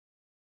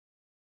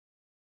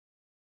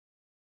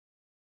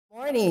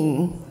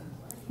Morning.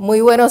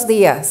 Muy buenos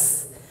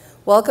días.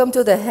 Welcome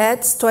to the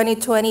HEADS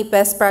 2020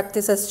 Best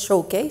Practices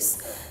Showcase,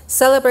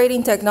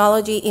 celebrating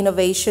technology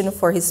innovation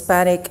for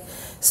Hispanic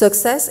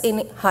success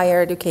in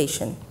higher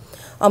education.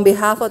 On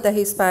behalf of the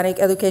Hispanic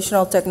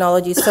Educational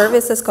Technology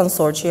Services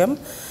Consortium,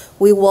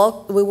 we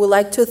would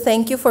like to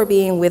thank you for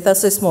being with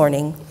us this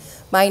morning.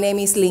 My name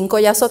is Lynn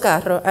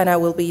Collazo-Carro, and I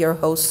will be your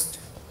host.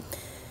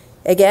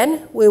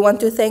 Again, we want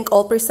to thank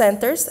all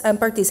presenters and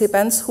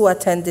participants who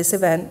attend this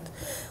event,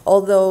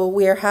 although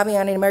we are having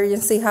an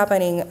emergency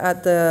happening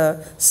at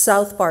the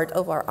south part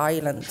of our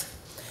island.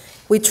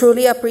 We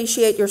truly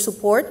appreciate your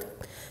support,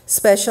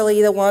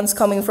 especially the ones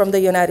coming from the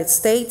United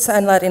States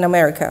and Latin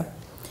America.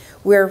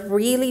 We're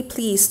really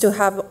pleased to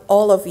have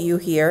all of you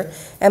here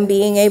and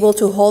being able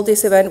to hold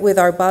this event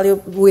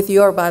with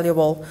your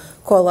valuable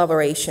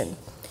collaboration.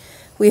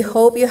 We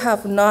hope you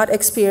have not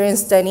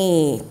experienced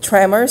any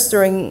tremors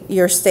during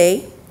your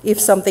stay. If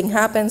something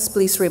happens,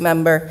 please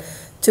remember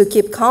to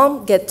keep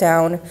calm, get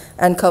down,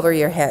 and cover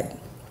your head.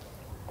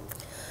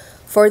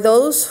 For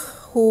those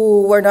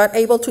who were not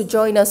able to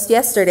join us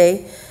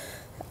yesterday,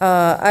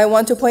 I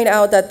want to point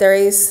out that there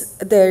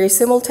is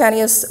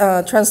simultaneous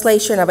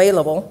translation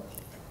available.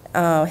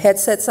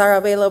 Headsets are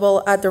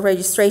available at the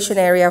registration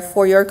area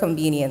for your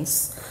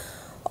convenience.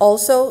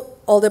 Also,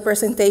 all the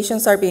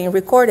presentations are being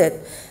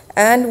recorded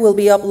and will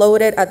be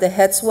uploaded at the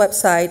HEADS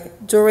website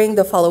during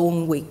the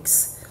following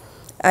weeks.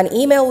 An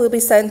email will be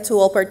sent to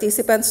all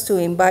participants to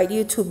invite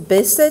you to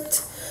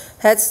visit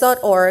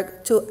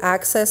heads.org to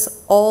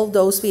access all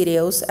those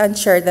videos and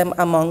share them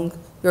among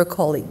your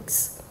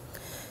colleagues.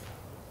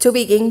 To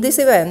begin this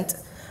event,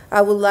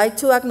 I would like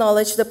to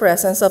acknowledge the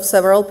presence of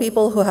several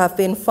people who have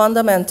been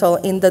fundamental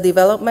in the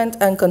development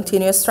and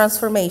continuous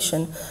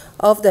transformation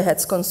of the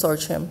HEADS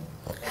Consortium.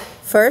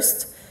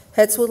 First,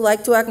 HEADS would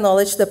like to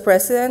acknowledge the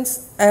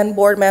presidents and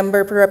board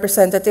member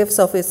representatives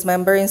of its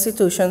member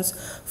institutions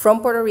from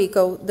Puerto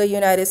Rico, the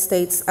United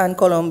States, and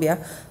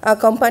Colombia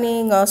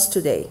accompanying us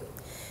today.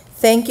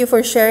 Thank you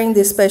for sharing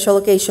this special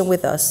occasion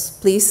with us.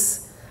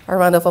 Please, a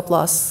round of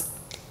applause.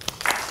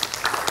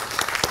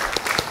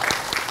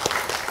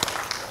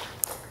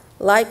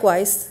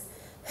 Likewise,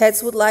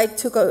 HEADS would like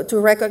to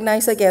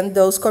recognize again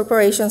those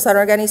corporations and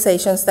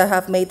organizations that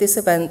have made this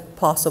event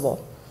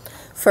possible.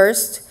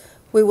 First,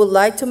 we would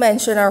like to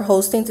mention our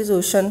host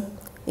institution,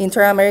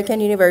 Inter-American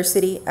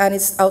University, and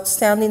its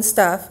outstanding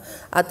staff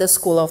at the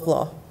School of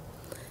Law.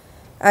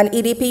 And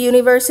EDP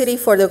University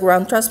for the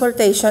ground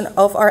transportation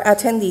of our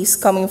attendees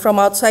coming from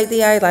outside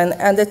the island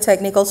and the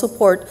technical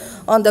support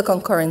on the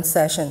concurrent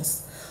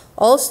sessions.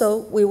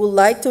 Also, we would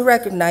like to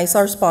recognize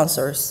our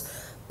sponsors,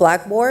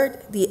 Blackboard,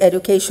 the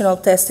Educational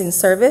Testing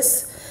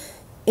Service,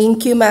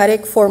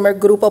 Incumatic, former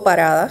Grupo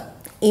Parada,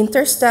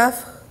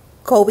 Interstaff,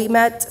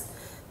 COBIMET,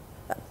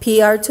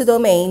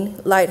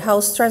 PR2Domain,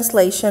 Lighthouse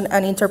Translation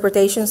and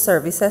Interpretation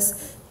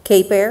Services,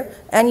 Cape Air,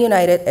 and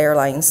United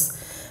Airlines.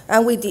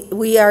 And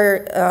we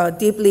are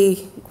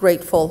deeply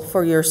grateful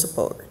for your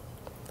support.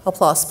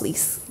 Applause,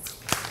 please.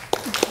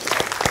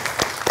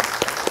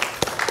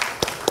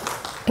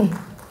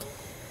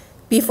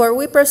 Before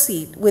we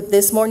proceed with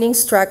this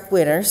morning's track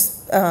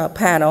winners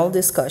panel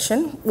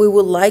discussion, we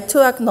would like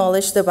to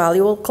acknowledge the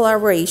valuable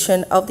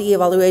collaboration of the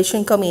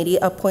Evaluation Committee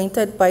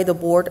appointed by the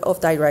Board of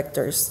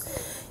Directors,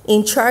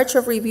 in charge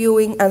of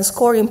reviewing and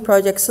scoring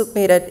projects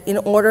submitted in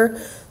order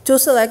to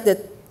select the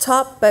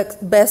top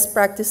best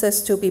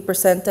practices to be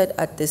presented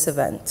at this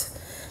event.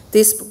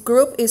 This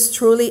group is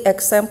truly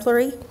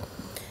exemplary.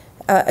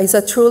 Is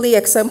a truly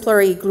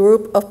exemplary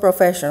group of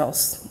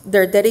professionals.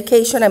 Their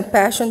dedication and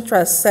passion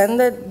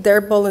transcended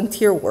their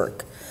volunteer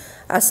work,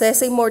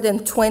 assessing more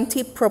than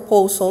 20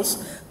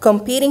 proposals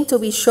competing to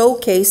be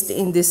showcased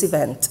in this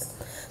event.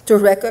 To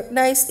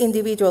recognize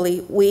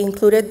individually, we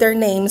included their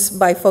names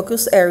by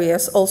focus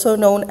areas, also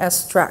known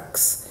as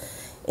tracks,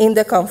 in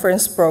the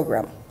conference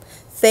program.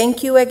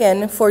 Thank you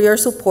again for your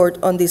support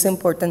on this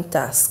important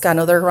task.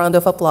 Another round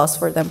of applause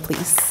for them,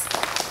 please.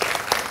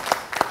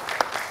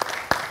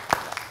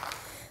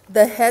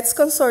 The HEADS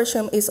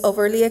Consortium is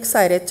overly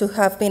excited to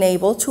have been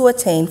able to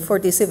attain for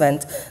this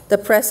event the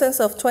presence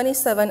of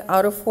 27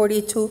 out of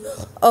 42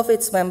 of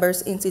its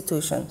members'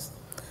 institutions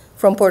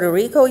from Puerto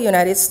Rico,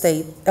 United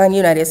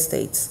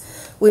States.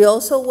 We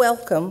also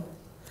welcome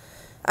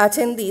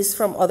attendees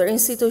from other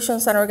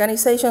institutions and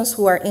organizations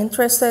who are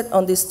interested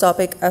on this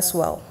topic as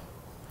well.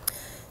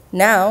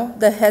 Now,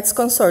 the HEADS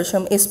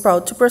Consortium is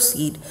proud to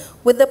proceed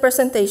with the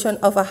presentation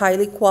of a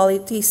highly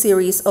quality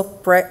series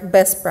of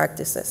best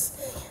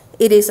practices.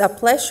 It is a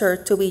pleasure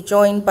to be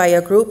joined by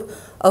a group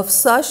of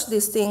such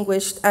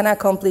distinguished and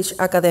accomplished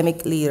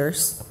academic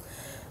leaders.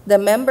 The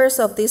members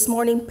of this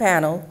morning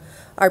panel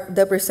are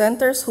the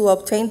presenters who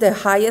obtained the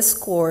highest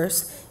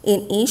scores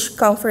in each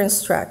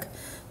conference track.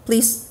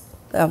 Please,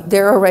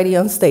 they're already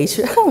on stage.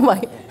 Oh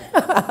my.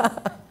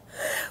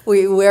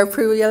 We are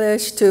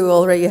privileged to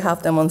already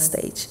have them on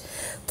stage.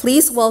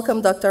 Please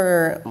welcome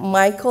Dr.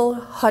 Michael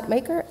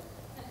Hutmaker.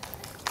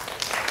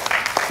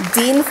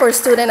 Dean for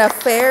Student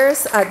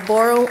Affairs at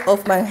Borough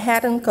of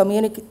Manhattan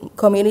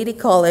Community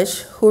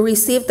College, who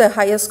received the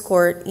highest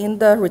score in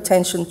the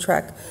retention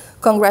track.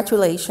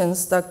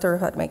 Congratulations, Dr.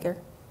 Hutmaker.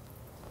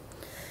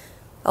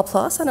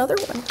 Applause, another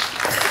one.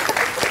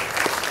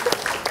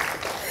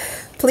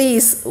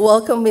 Please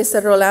welcome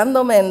Mr.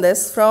 Rolando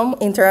Méndez from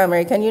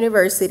Inter-American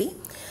University,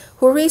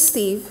 who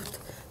received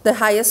the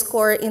highest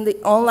score in the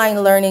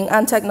online learning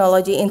and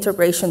technology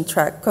integration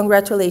track.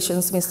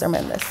 Congratulations, Mr.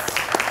 Méndez.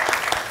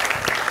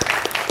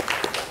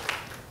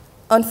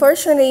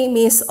 Unfortunately,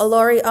 Ms.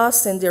 Lori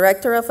Austin,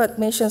 Director of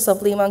Admissions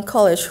of Lehman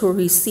College, who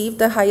received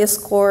the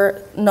highest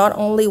score not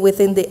only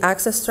within the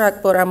Access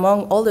track but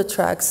among all the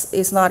tracks,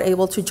 is not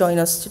able to join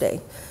us today.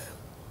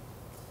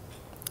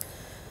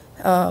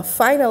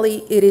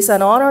 Finally, it is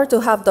an honor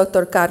to have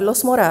Dr.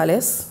 Carlos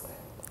Morales,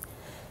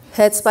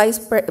 Head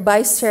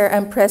Vice Chair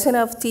and President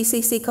of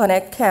TCC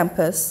Connect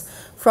Campus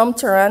from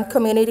Tehran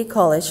Community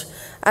College,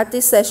 as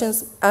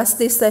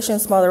this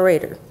session's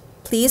moderator.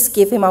 Please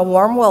give him a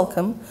warm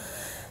welcome.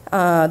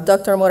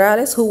 Dr.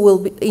 Morales, who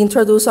will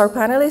introduce our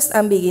panelists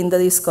and begin the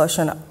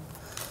discussion.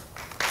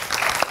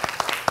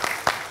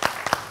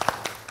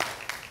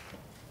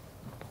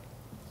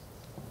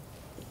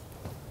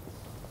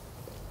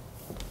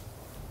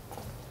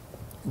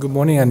 Good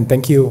morning, and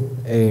thank you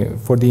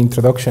for the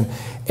introduction.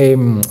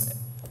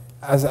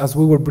 As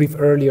we were briefed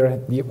earlier,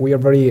 we are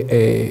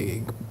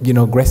very,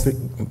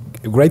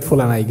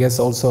 grateful, and I guess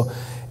also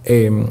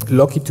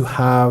lucky to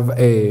have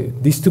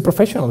these two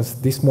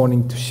professionals this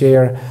morning to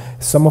share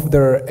some of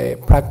their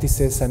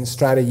practices and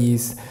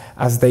strategies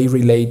as they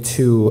relate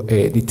to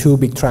the two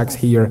big tracks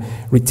here,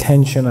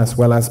 retention as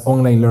well as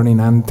online learning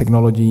and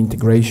technology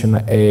integration.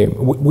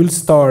 We'll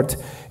start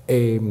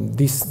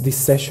this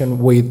session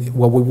with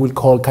what we will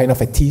call kind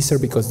of a teaser,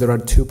 because there are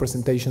two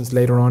presentations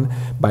later on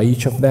by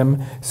each of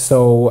them.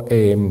 So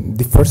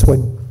the first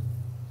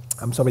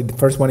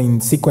one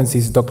in sequence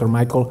is Dr.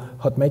 Michael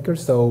Hutmaker,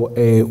 so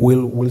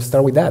we'll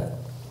start with that.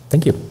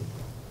 Thank you.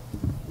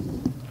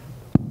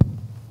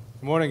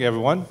 Good morning,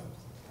 everyone.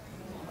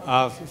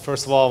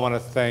 First of all, I want to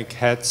thank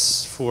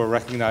HETS for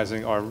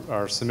recognizing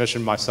our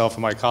submission, myself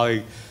and my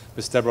colleague,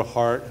 Ms. Deborah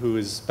Hart, who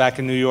is back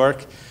in New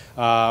York.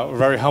 We're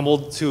very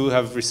humbled to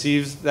have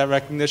received that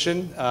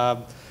recognition.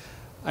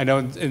 I know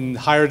in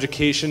higher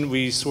education,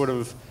 we sort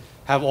of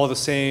have all the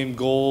same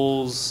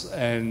goals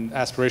and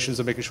aspirations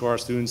of making sure our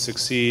students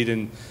succeed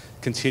and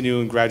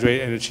continue and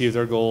graduate and achieve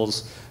their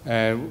goals.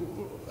 And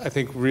I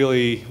think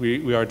really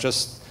we are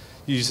just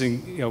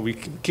using, we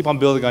keep on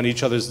building on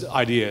each other's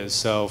ideas.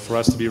 So for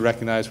us to be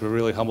recognized, we're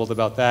really humbled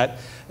about that,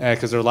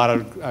 because there are a lot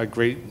of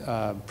great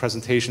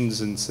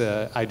presentations and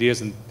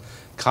ideas and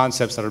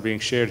concepts that are being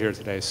shared here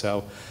today.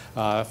 So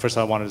first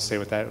I wanted to say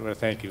with that,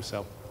 thank you.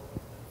 So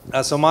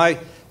my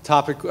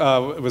topic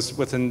was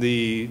within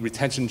the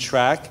retention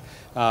track,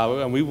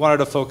 and we wanted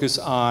to focus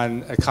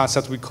on a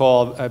concept we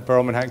call at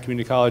Borough Manhattan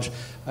Community College,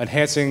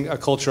 enhancing a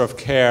culture of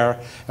care,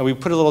 and we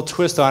put a little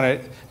twist on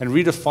it and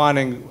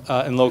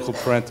redefining in local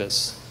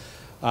Parentis.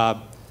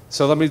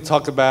 So let me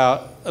talk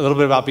a little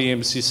bit about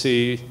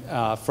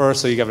BMCC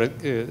first, so you have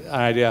an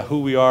idea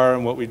who we are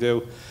and what we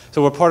do.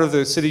 So we're part of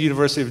the City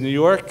University of New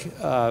York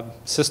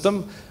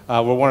system.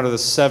 We're one of the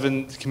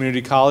 7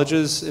 community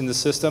colleges in the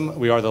system.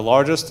 We are the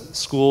largest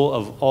school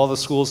of all the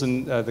schools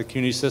in the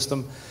CUNY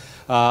system,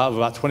 of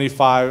about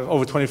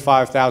over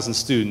 25,000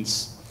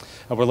 students.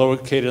 We're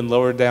located in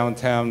lower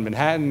downtown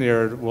Manhattan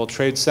near World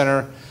Trade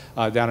Center,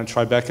 down in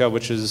Tribeca,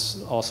 which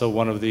is also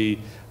one of the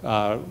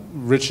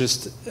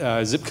richest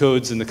zip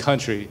codes in the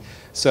country.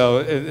 So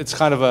it's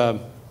kind of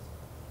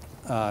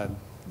a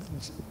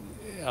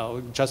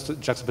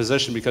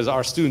juxtaposition, because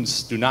our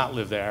students do not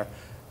live there.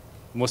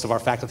 Most of our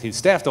faculty and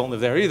staff don't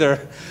live there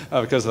either,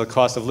 because of the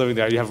cost of living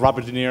there. You have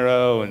Robert De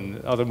Niro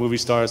and other movie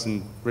stars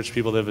and rich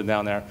people living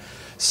down there.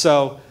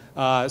 So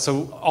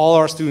all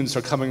our students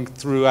are coming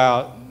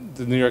throughout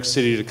the New York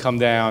City to come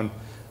down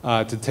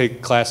to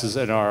take classes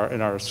in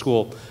our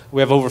school.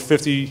 We have over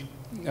 50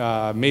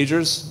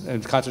 majors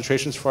and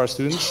concentrations for our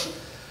students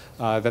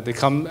that they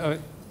come.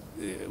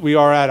 We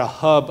are at a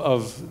hub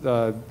of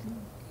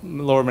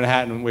Lower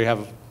Manhattan. We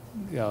have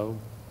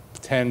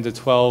 10 to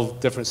 12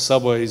 different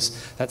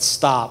subways that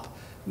stop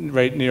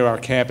right near our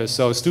campus.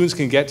 So students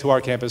can get to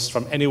our campus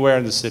from anywhere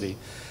in the city.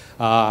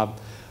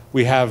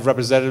 We have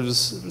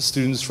representatives,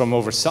 students from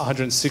over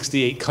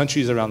 168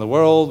 countries around the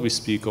world. We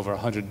speak over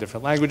 100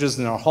 different languages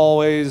in our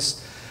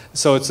hallways.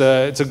 So it's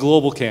a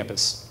global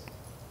campus.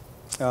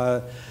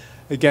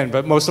 Again,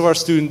 but most of our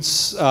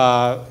students, we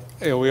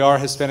are a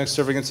Hispanic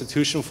serving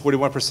institution,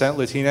 41%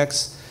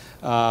 Latinx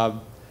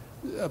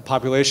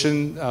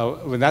population.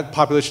 When that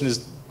population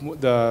is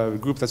the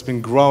group that's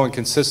been growing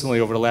consistently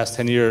over the last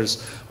 10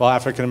 years, while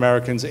African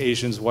Americans,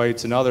 Asians,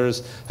 whites, and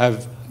others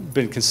have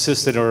been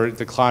consistent or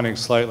declining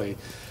slightly.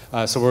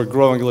 So we're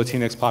growing a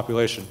Latinx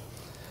population.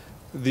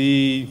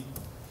 The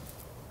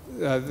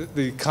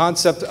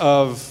concept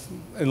of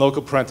in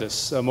loco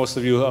parentis, most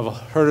of you have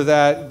heard of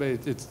that, but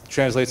it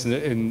translates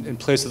in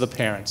place of the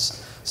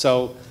parents.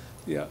 So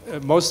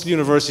most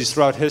universities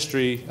throughout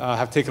history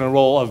have taken a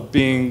role of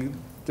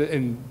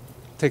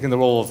taking the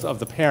role of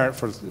the parent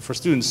for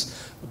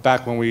students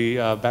back when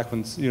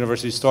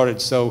universities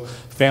started. So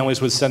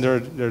families would send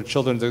their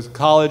children to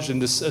college and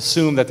just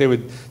assume that they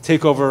would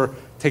take over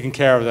taking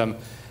care of them.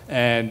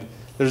 And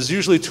there's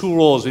usually two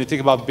roles when you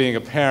think about being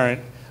a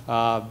parent.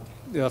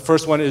 The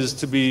first one is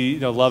to be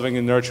loving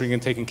and nurturing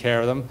and taking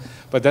care of them.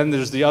 But then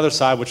there's the other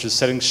side, which is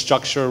setting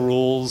structure,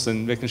 rules,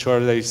 and making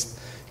sure they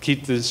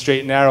keep the straight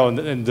and narrow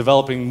and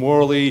developing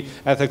morally,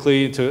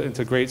 ethically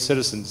into great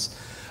citizens.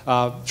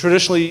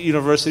 Traditionally,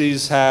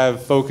 universities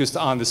have focused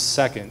on the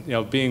second,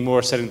 being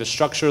more setting the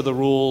structure, the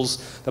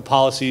rules, the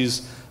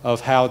policies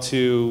of how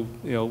to,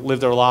 live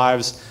their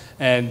lives.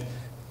 And,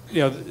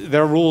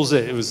 their rules,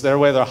 it was their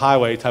way, their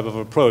highway type of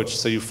approach.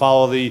 So you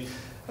follow the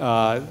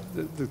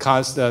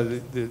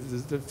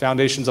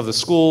foundations of the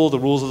school, the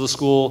rules of the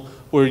school,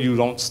 or you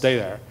don't stay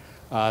there.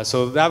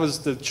 So that was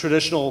the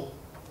traditional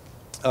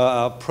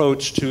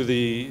approach to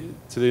the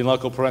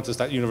Loco Parentis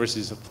that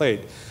universities have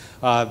played.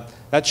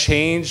 That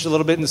changed a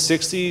little bit in the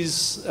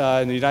 60s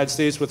in the United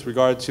States with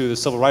regard to the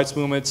civil rights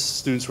movements.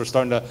 Students were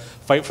starting to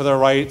fight for their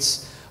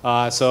rights.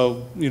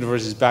 So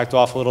universities backed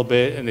off a little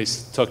bit and they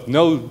took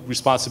no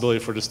responsibility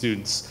for the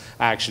students'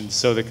 actions,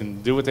 so they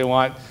can do what they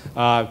want.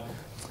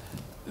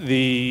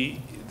 The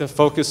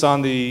focus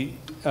on with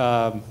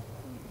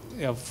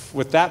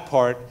that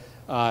part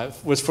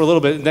was for a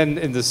little bit. And then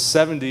in the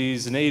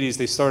 70s and 80s,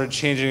 they started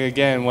changing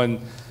again when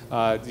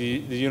the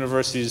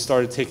universities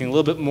started taking a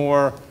little bit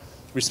more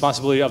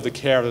responsibility of the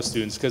care of the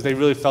students, because they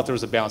really felt there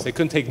was a balance. They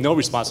couldn't take no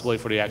responsibility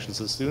for the actions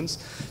of the students.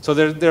 So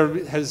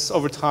there has,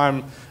 over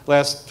time,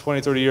 last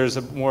 20, 30 years,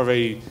 more of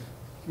a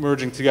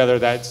merging together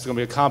that's going to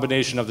be a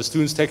combination of the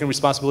students taking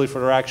responsibility for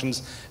their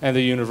actions and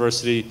the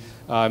university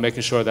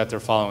making sure that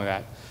they're following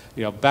that.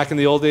 Back in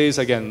the old days,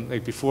 again,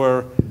 like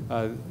before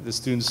the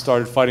students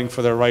started fighting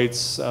for their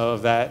rights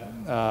of that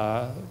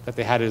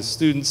they had as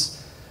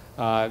students,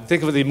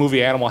 think of the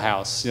movie Animal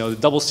House, the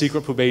double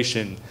secret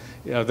probation.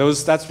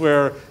 That's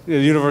where the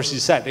university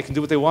set. They can do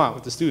what they want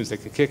with the students. They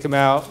can kick them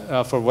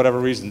out for whatever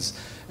reasons.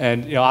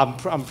 And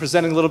I'm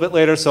presenting a little bit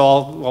later,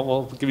 so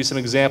we'll give you some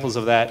examples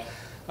of that,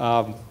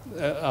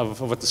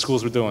 of what the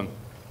schools were doing.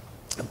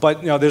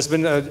 But there's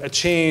been a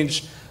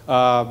change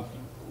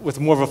with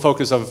more of a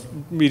focus of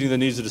meeting the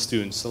needs of the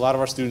students. A lot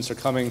of our students are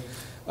coming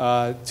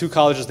to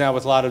colleges now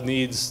with a lot of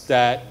needs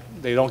that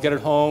they don't get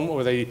at home,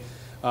 or they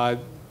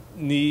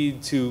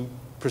need to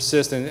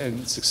persist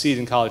and succeed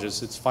in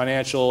colleges. It's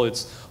financial,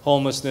 it's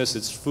homelessness,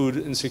 it's food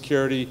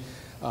insecurity,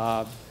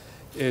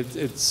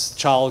 it's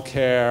child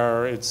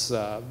care, it's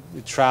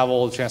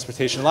travel,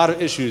 transportation, a lot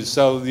of issues.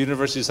 So the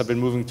universities have been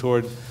moving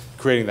toward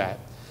creating that.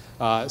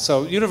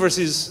 So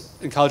universities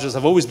and colleges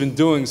have always been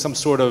doing some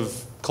sort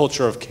of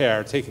culture of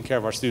care, taking care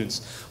of our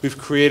students. We've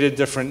created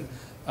different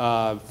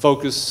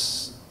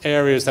focus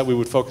areas that we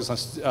would focus on,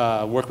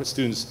 work with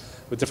students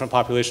with different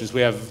populations.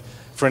 We have,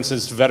 for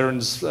instance,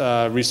 veterans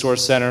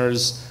resource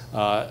centers,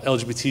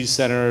 LGBT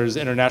centers,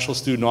 international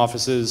student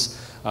offices,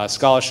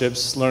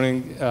 scholarships,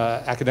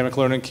 academic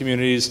learning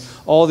communities.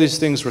 All these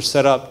things were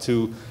set up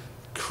to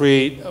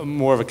create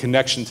more of a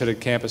connection to the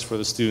campus for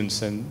the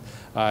students. And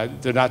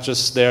they're not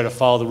just there to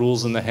follow the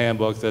rules in the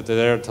handbook, that they're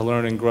there to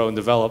learn and grow and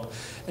develop.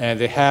 And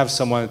they have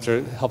someone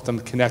to help them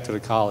connect to the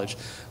college.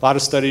 A lot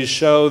of studies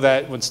show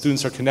that when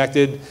students are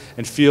connected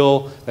and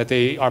feel that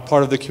they are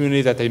part of the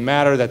community, that they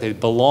matter, that they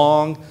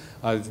belong,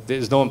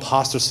 there's no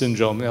imposter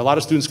syndrome. A lot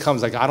of students come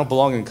like, I don't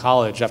belong in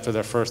college after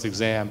their first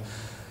exam.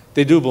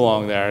 They do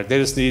belong there. They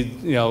just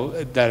need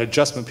that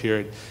adjustment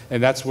period.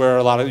 And that's where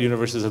a lot of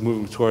universities are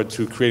moving toward,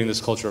 to creating this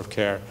culture of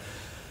care.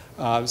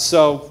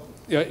 So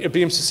at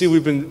BMCC,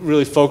 we've been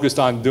really focused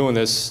on doing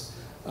this,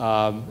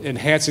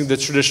 enhancing the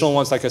traditional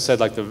ones, like I said,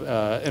 like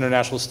the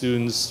international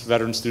students,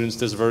 veteran students,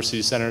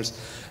 diversity centers.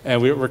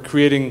 And we're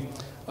creating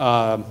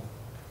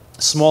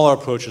smaller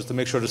approaches to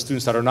make sure the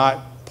students that are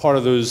not part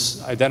of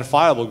those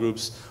identifiable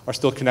groups are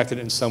still connected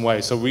in some way.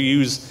 So we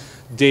use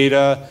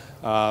data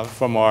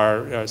from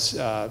our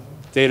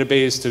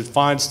database to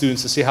find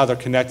students, to see how they're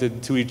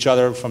connected to each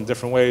other from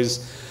different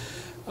ways,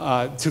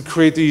 to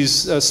create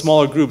these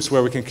smaller groups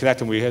where we can connect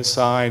them. We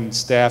assign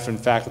staff and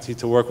faculty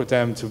to work with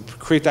them to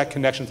create that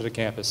connection to the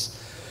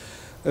campus.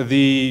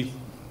 The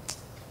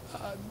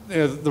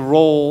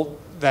role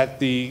that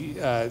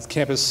the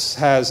campus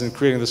has in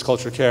creating this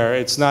culture of care,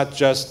 it's not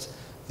just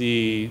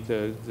the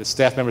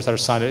staff members that are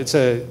assigned.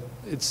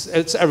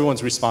 It's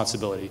everyone's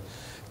responsibility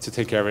to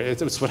take care of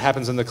it. It's what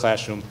happens in the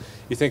classroom.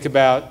 You think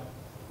about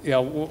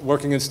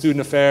working in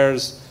student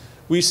affairs.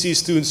 We see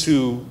students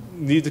who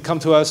need to come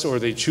to us, or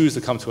they choose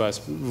to come to us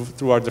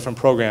through our different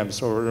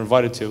programs, or are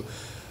invited to.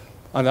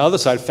 On the other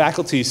side,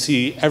 faculty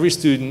see every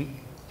student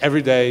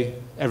every day,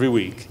 every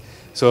week.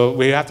 So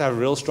we have to have a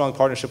real strong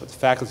partnership with the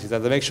faculty to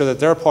make sure that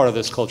they're part of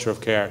this culture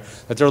of care,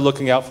 that they're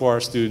looking out for our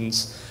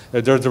students,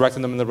 that they're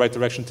directing them in the right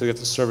direction to get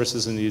the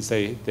services and needs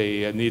they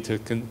need to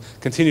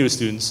continue with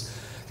students.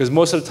 Because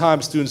most of the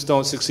time, students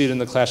don't succeed in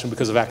the classroom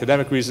because of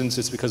academic reasons.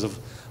 It's because of,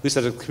 at least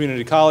at a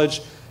community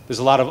college, there's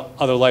a lot of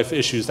other life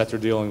issues that they're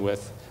dealing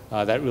with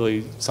that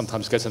really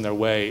sometimes gets in their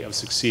way of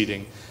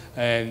succeeding.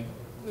 And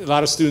a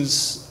lot of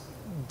students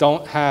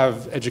don't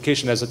have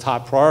education as a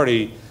top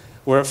priority,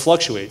 where it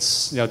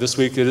fluctuates. This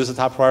week it is a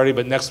top priority,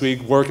 but next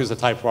week work is a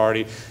top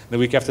priority. And the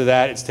week after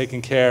that, it's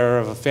taking care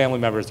of a family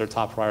member as their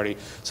top priority.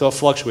 So it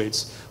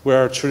fluctuates.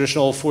 Where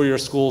traditional four-year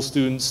school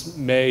students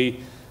may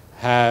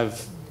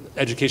have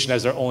education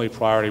as their only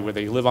priority, where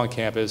they live on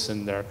campus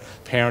and their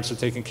parents are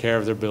taking care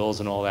of their bills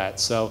and all that.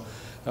 So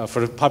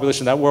for the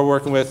population that we're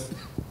working with,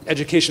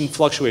 education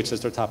fluctuates as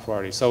their top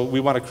priority. So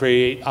we want to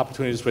create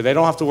opportunities where they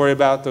don't have to worry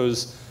about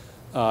those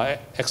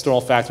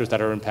external factors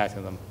that are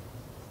impacting them.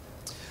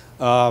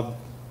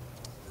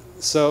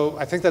 So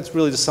I think that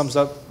really just sums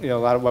up a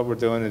lot of what we're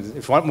doing. And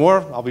if you want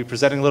more, I'll be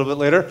presenting a little bit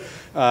later.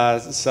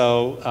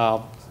 So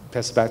I'll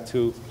pass it back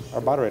to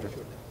our moderator.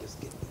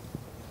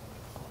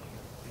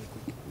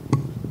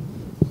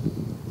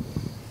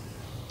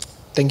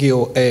 Thank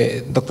you,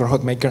 Dr.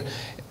 Hutmaker.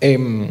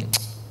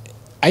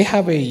 I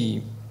have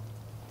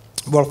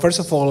well, first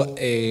of all,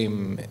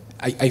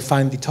 I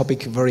find the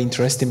topic very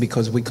interesting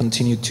because we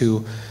continue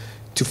to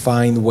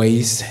find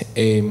ways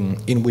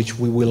in which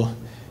we will,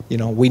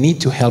 we need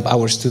to help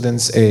our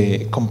students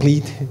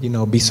complete,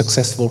 be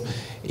successful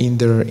in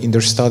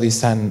their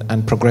studies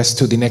and progress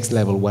to the next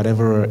level,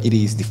 whatever it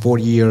is, the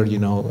 4-year,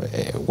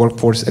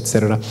 workforce,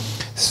 etc.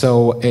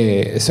 So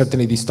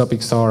certainly these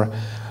topics are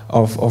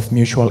of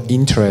mutual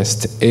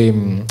interest.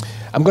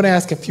 I'm going to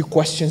ask a few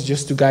questions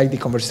just to guide the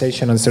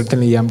conversation, and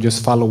certainly I'm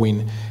just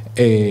following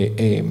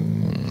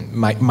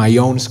my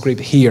own script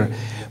here.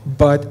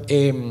 But,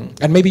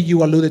 and maybe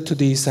you alluded to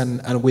this,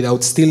 and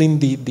without stealing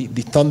the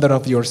thunder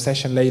of your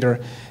session later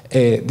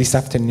this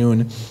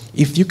afternoon,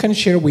 if you can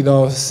share with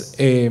us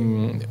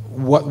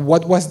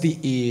what was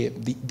the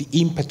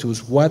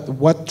impetus,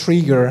 what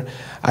trigger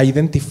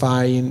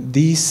identifying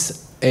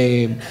this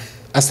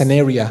as an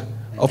area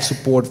of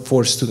support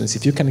for students?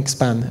 If you can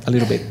expand a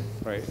little bit.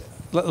 Right.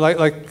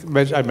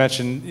 Like I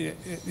mentioned,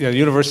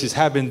 universities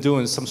have been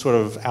doing some sort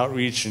of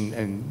outreach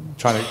and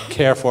trying to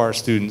care for our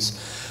students.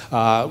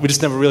 We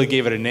just never really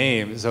gave it a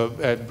name. So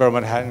at Borough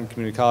Manhattan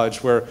Community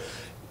College, we're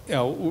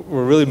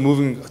really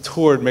moving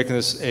toward making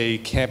this a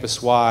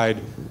campus-wide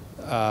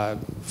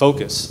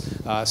focus.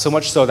 So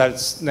much so that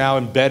it's now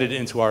embedded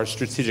into our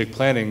strategic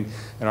planning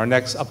and our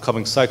next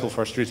upcoming cycle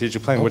for our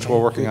strategic planning, which we're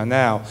working on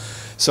now.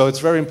 So it's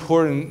very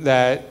important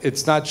that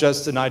it's not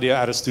just an idea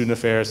out of student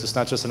affairs, it's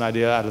not just an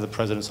idea out of the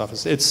president's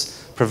office,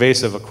 it's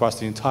pervasive across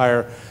the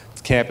entire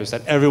campus,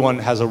 that everyone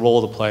has a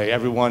role to play.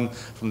 Everyone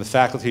from the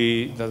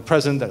faculty, the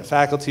president, the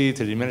faculty,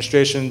 to the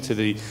administration, to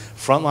the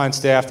frontline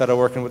staff that are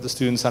working with the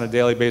students on a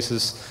daily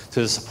basis, to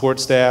the support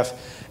staff.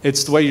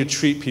 It's the way you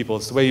treat people,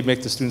 it's the way you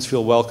make the students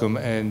feel welcome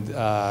and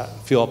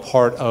feel a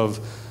part of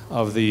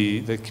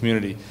the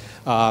community.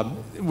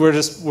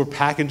 We're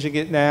packaging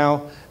it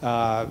now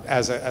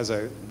as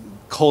a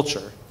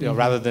culture,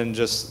 rather than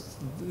just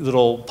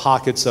little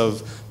pockets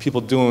of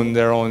people doing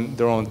their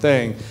own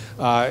thing.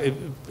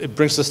 It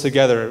brings us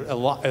together, it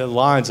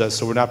aligns us,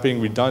 so we're not being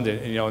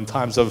redundant. In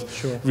times of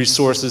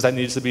resources that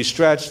needs to be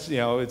stretched,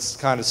 it's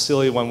kind of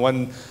silly when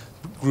one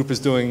group is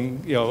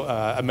doing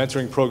a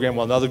mentoring program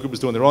while another group is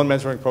doing their own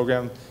mentoring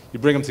program. You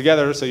bring them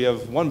together so you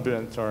have one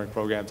mentoring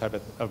program type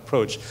of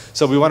approach.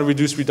 So we want to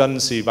reduce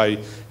redundancy by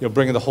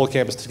bringing the whole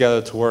campus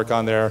together to work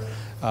on their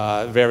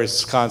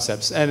various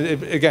concepts. And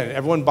again,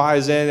 everyone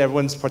buys in,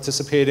 everyone's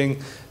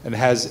participating and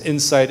has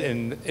insight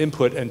and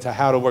input into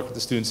how to work with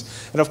the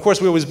students. And of course,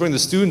 we always bring the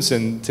students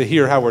in to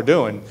hear how we're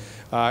doing.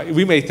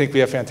 We may think we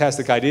have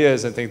fantastic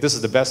ideas and think this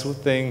is the best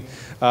thing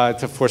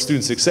for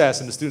student success,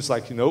 and the student's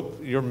like, nope,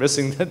 you're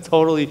missing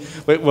totally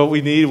what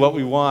we need, what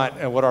we want,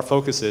 and what our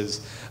focus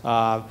is.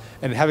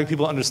 And having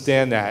people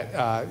understand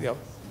that,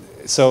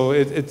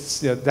 so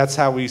that's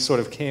how we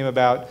sort of came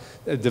about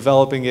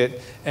developing it,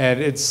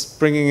 and it's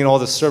bringing in all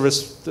the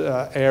service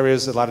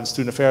areas, a lot of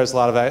student affairs, a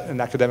lot of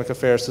academic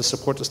affairs to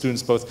support the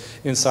students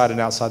both inside and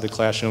outside the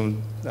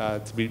classroom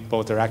to meet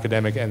both their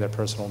academic and their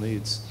personal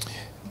needs.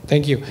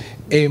 Thank you.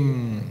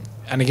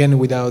 And again,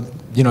 without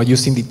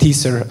using the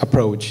teaser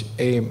approach,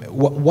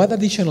 what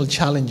additional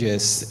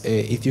challenges,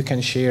 if you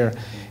can share,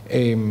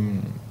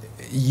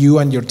 you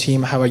and your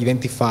team have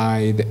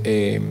identified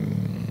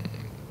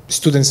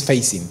students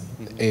facing?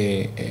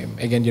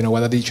 Again,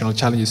 what additional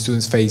challenges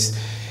students face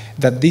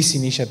that this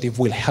initiative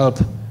will help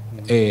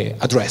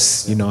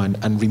address,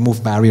 and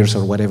remove barriers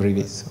or whatever it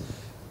is?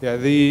 Yeah,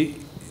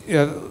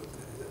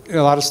 a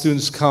lot of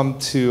students come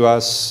to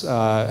us,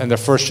 and they're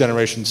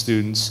first-generation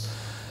students.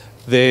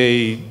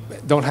 They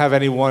don't have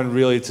anyone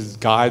really to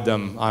guide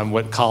them on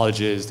what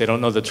college is. They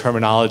don't know the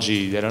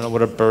terminology. They don't know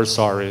what a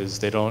bursar is.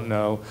 They don't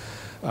know,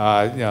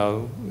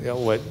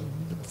 what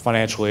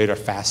financial aid or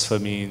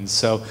FAFSA means.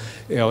 So,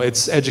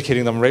 it's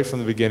educating them right from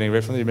the beginning,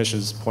 right from the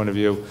admissions point of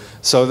view.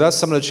 So that's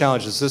some of the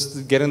challenges,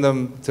 just getting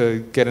them to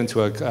get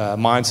into a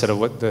mindset of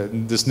what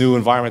this new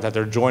environment that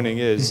they're joining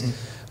is.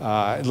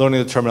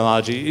 Learning the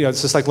terminology,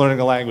 it's just like learning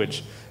a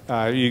language.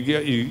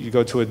 You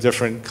go to a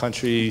different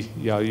country,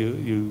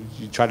 you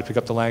try to pick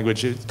up the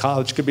language.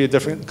 College could be a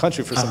different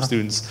country for some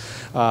students.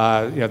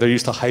 They're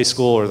used to high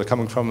school, or they're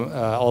coming from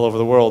all over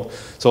the world.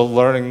 So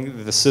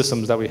learning the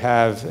systems that we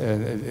have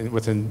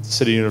within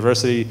City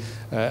University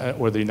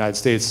or the United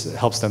States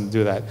helps them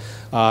do that.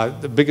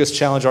 The biggest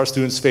challenge our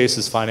students face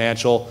is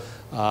financial.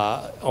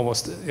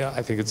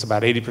 I think it's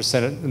about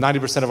 80%,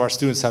 90% of our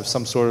students have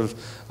some sort of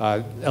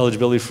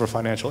eligibility for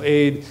financial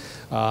aid.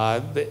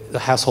 The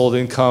household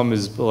income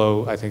is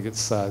below, I think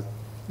it's like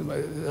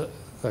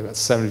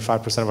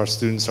 75% of our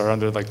students are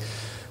under like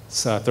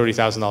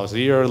 $30,000 a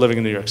year, living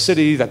in New York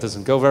City. That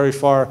doesn't go very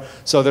far.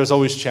 So there's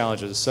always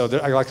challenges. So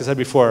there, like I said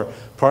before,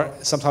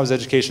 sometimes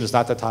education is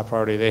not the top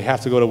priority. They have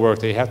to go to work.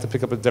 They have to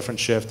pick up a different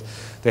shift.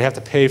 They have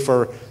to pay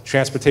for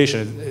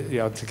transportation,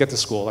 to get to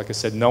school. Like I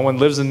said, no one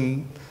lives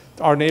in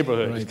our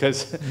neighborhood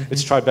because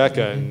it's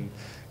Tribeca, and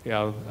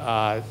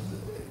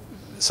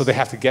so they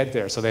have to get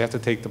there. So they have to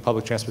take the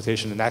public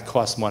transportation, and that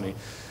costs money.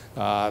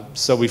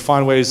 So we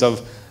find ways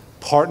of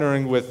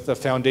partnering with the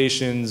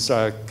foundations,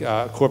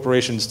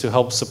 corporations to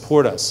help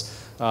support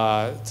us,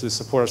 to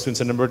support our students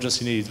in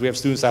emergency needs. We have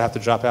students that have to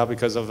drop out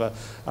because of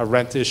a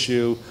rent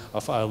issue,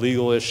 a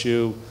legal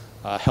issue,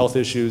 health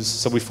issues.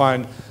 So we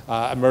find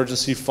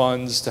emergency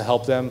funds to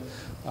help them.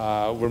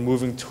 We're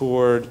moving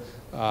toward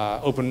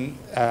open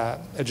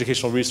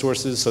educational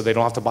resources, so they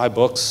don't have to buy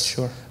books.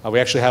 Sure. We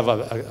actually have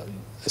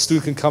a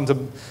student can come to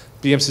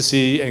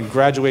BMCC and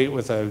graduate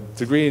with a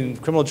degree in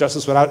criminal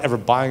justice without ever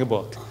buying a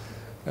book.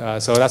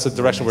 So that's the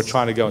direction we're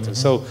trying to go into.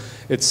 So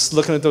it's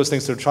looking at those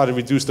things to try to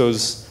reduce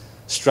those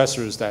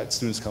stressors that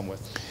students come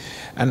with.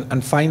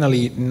 And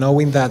finally,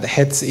 knowing that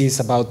HEADS is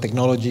about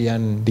technology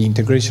and the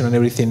integration and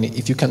everything,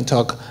 if you can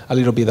talk a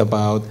little bit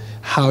about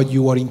how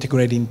you are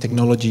integrating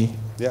technology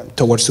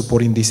towards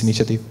supporting this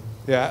initiative.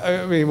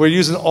 Yeah, I mean, we're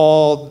using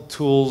all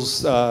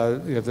tools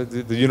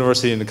the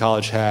university and the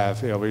college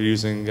have. We're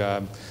using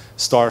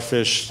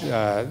Starfish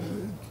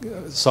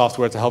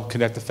software to help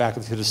connect the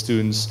faculty to the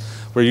students.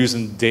 We're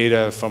using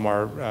data from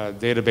our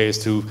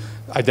database to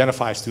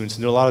identify students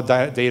and do a lot of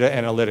data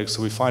analytics.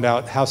 So we find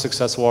out how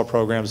successful our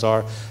programs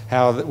are,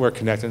 how we're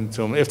connecting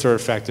to them, if they're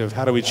effective,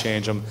 how do we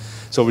change them.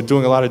 So we're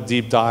doing a lot of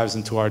deep dives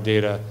into our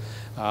data.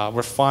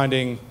 We're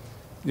finding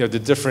the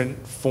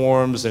different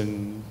forms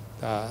and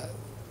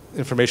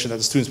information that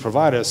the students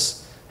provide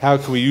us. How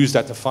can we use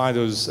that to find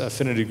those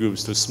affinity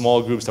groups, those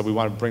small groups that we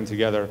want to bring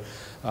together?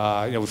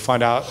 We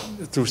find out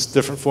through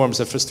different forms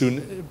if a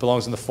student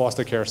belongs in the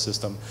foster care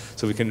system,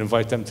 so we can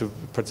invite them to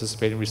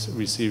participate and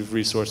receive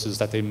resources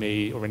that they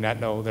may or may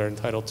not know they're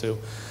entitled to.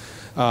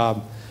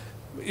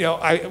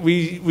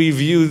 We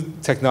view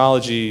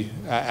technology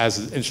as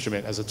an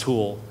instrument, as a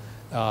tool,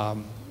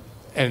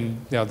 and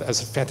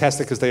as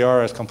fantastic as they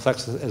are, as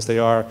complex as they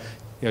are,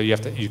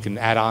 you can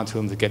add on to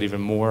them to get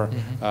even more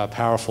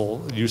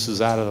powerful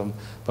uses out of them.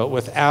 But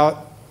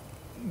without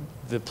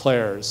the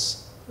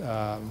players,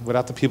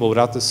 without the people,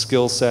 without the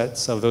skill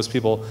sets of those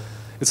people,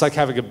 it's like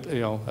having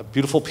a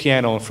beautiful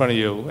piano in front of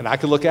you, and I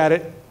could look at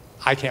it,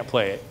 I can't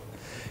play it.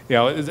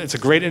 It's a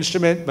great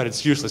instrument, but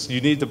it's useless.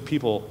 You need the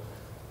people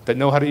that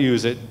know how to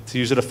use it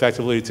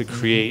effectively, to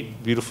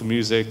create beautiful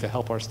music, to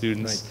help our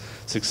students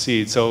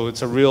succeed. So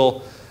it's a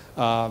real,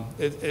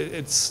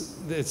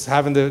 it's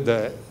having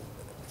the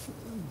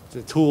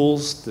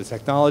tools, the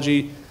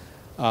technology,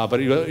 but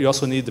you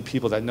also need the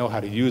people that know how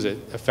to use it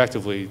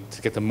effectively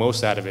to get the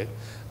most out of it.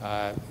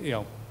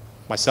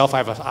 Myself, I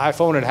have an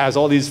iPhone and it has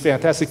all these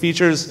fantastic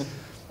features.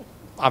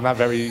 I'm not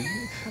very,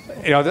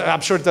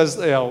 I'm sure it does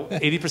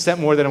 80%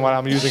 more than what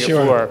I'm using it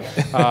for.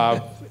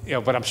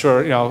 But I'm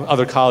sure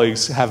other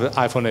colleagues have an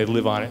iPhone, they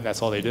live on it, and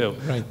that's all they do.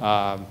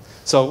 Right.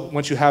 So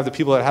once you have the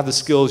people that have the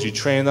skills, you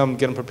train them,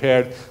 get them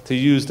prepared to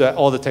use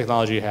all the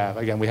technology you have.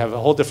 Again, we have a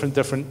whole different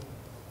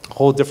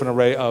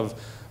array of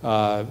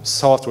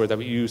software that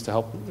we use to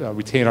help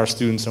retain our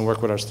students and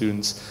work with our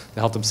students to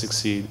help them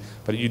succeed.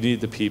 But you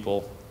need the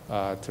people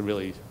to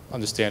really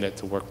understand it,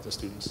 to work with the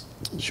students.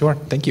 Sure,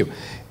 thank you.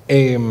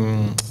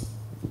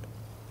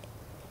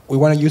 We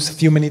want to use a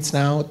few minutes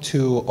now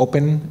to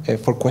open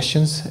for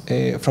questions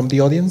from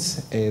the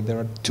audience. There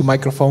are 2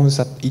 microphones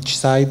at each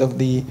side of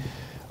the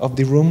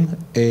room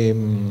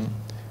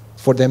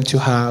for them to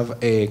have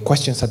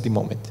questions at the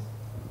moment.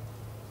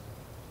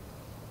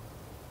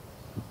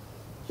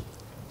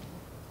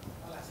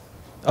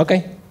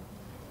 Okay.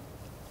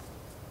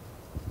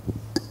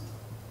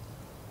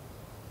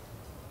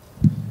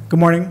 Good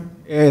morning.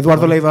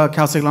 Eduardo Leiva,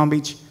 Cal State Long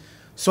Beach.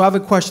 So I have a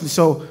question.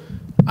 So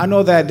I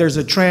know that there's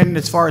a trend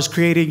as far as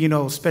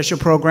creating, special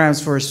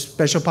programs for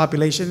special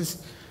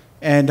populations.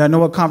 And I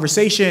know a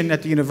conversation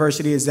at the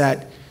university is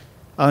that,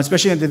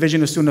 especially in the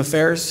Division of Student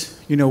Affairs,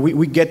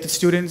 we get the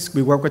students,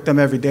 we work with them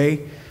every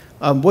day.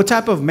 What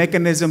type of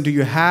mechanism do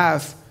you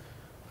have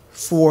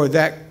for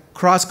that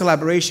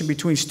cross-collaboration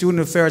between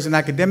student affairs and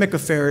academic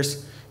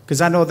affairs?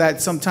 Because I know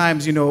that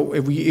sometimes, do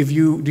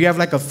you have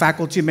like a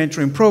faculty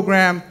mentoring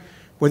program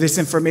where this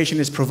information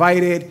is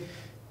provided?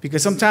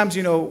 Because sometimes,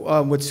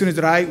 with students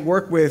that I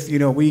work with,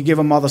 we give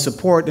them all the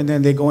support and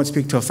then they go and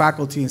speak to a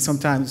faculty, and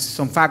sometimes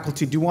some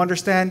faculty do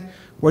understand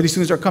where these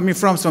students are coming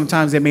from.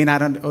 Sometimes they may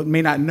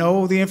not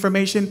know the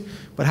information,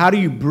 but how do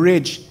you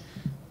bridge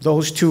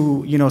those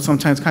two,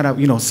 sometimes kind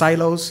of,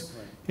 silos?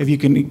 If you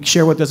can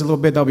share with us a little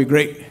bit, that'll be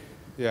great.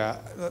 Yeah,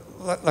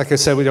 like I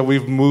said,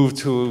 we've moved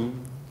to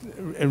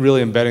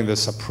really embedding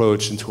this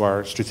approach into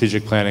our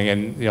strategic planning,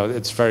 and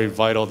it's very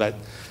vital that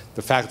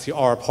the faculty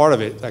are a part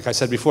of it. Like I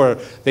said before,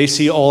 they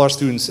see all our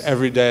students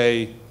every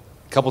day,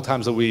 a couple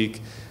times a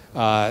week,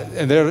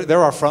 and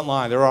they're our front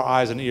line. They're our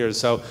eyes and ears.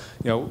 So,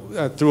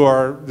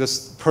 through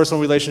this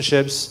personal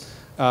relationships,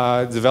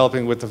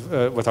 developing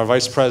with our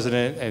vice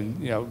president,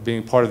 and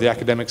being part of the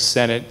academic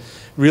senate,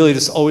 really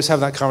just always have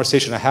that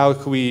conversation of how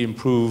can we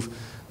improve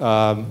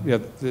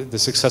the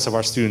success of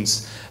our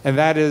students, and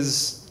that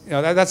is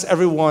that's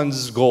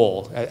everyone's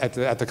goal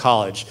at the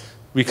college.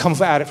 We come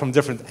at it from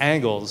different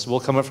angles.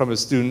 We'll come at it from a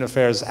student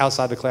affairs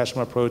outside the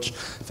classroom approach.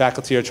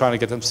 Faculty are trying to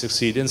get them to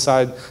succeed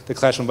inside the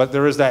classroom, but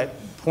there is that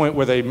point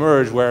where they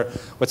merge, where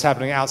what's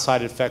happening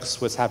outside affects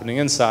what's happening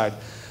inside.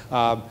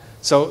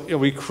 So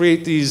we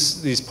create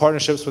these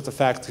partnerships with the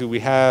faculty.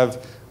 We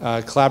have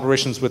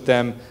collaborations with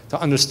them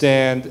to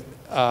understand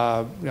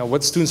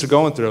what students are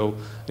going through.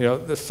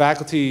 The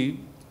faculty.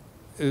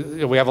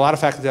 We have a lot of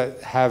faculty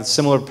that have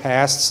similar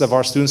pasts of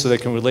our students, so they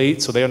can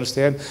relate, so they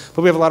understand.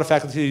 But we have a lot of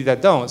faculty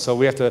that don't, so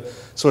we have to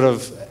sort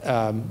of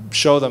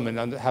show them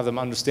and have them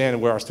understand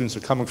where our students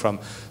are coming from.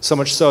 So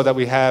much so that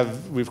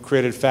we've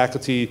created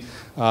faculty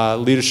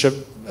leadership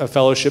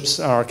fellowships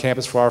on our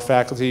campus for our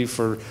faculty,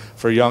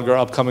 for younger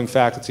upcoming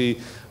faculty.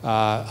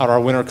 At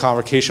our winter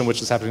convocation,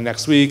 which is happening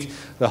next week,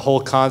 the whole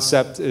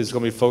concept is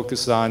going to be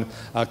focused on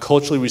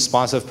culturally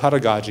responsive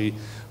pedagogy,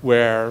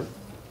 where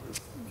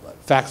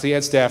faculty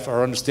and staff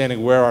are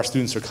understanding where our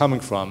students are coming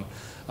from.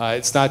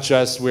 It's not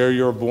just where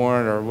you're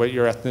born or what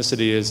your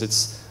ethnicity is,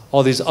 it's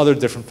all these other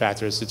different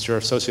factors. It's your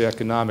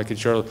socioeconomic,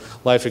 it's your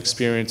life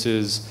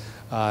experiences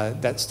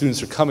that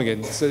students are coming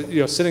in.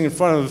 So, sitting in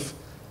front of,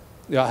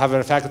 having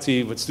a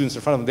faculty with students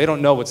in front of them, they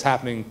don't know what's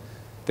happening.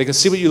 They can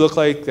see what you look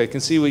like, they can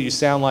see what you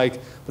sound like,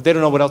 but they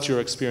don't know what else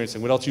you're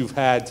experiencing, what else you've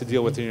had to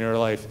deal with in your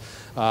life.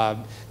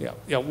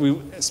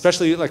 We,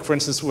 especially like for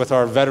instance with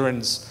our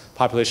veterans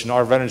population,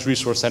 our Veterans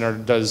Resource Center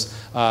does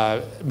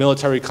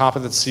military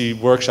competency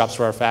workshops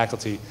for our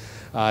faculty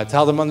to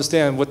help them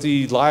understand what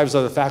the lives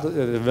of the faculty,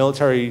 the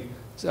military,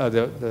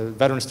 the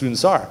veteran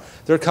students are.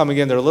 They're coming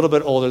in, they're a little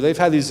bit older, they've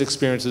had these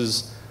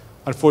experiences,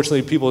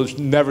 unfortunately, people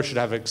never should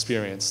have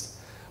experienced,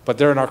 but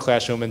they're in our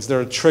classroom and there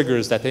are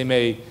triggers that they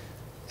may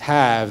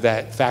have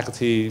that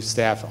faculty,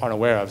 staff aren't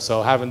aware of.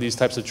 So having these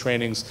types of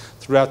trainings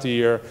throughout the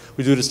year.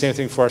 We do the same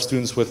thing for our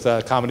students with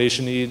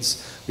accommodation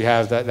needs. We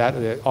have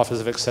the Office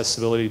of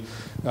Accessibility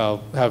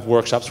have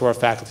workshops for our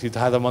faculty to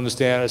have them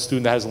understand a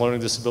student that has a learning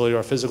disability or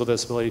a physical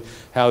disability,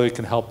 how we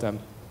can help them.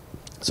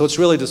 So it's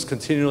really just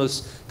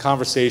continuous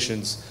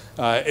conversations.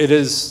 It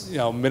is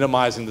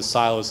minimizing the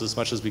silos as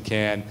much as we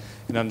can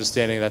and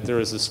understanding that there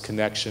is this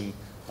connection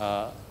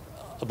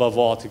above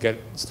all to get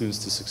students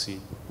to succeed.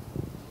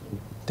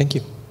 Thank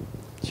you.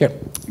 Sure.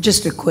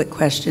 Just a quick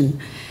question.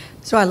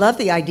 So I love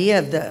the idea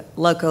of the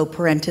Loco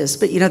Parentis,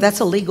 but that's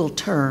a legal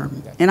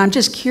term. Yeah. And I'm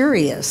just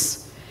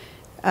curious,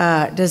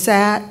 does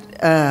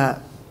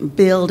that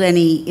build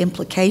any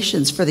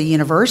implications for the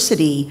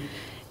university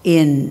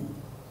in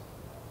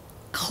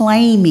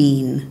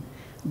claiming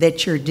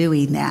that you're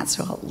doing that?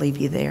 So I'll leave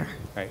you there.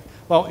 Right.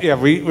 Well, yeah,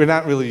 we're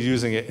not really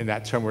using it in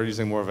that term. We're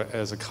using more of it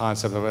as a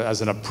concept,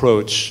 as an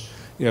approach.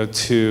 We don't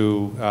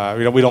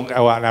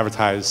go out and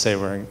advertise, say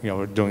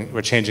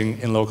we're changing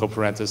in loco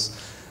parentis.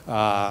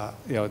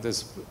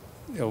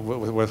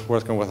 With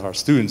working with our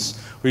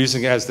students, we're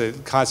using it as the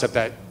concept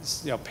that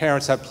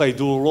parents have played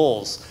dual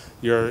roles.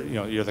 You're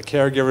the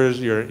caregivers.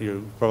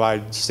 You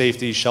provide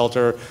safety,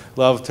 shelter,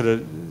 love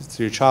to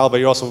your child, but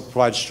you also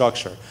provide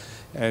structure.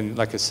 And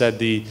like I said,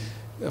 the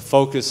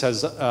focus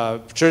has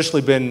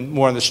traditionally been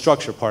more on the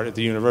structure part at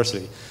the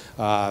university.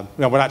 We're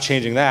not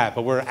changing that,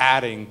 but we're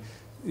adding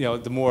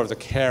the more of the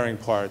caring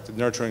part, the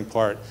nurturing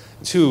part,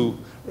 to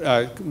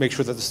make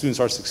sure that the students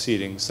are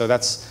succeeding. So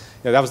that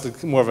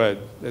was more of a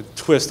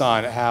twist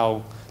on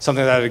how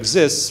something that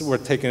exists, we're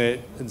taking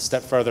it a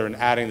step further and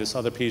adding this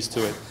other piece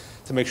to it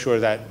to make sure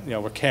that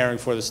we're caring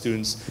for the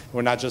students.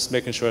 We're not just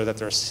making sure that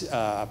there's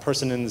a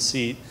person in the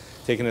seat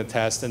taking a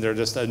test and they're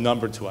just a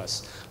number to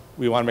us.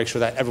 We want to make sure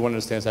that everyone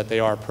understands that they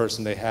are a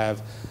person, they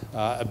have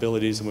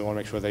abilities, and we want to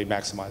make sure they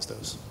maximize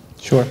those.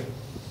 Sure.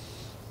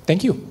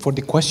 Thank you for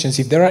the questions.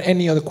 If there are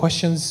any other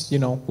questions, we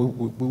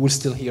will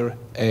still here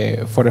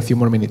for a few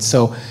more minutes.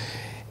 So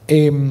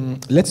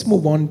let's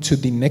move on to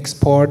the next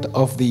part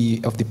of the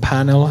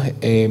panel.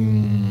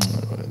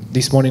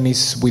 This morning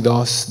is with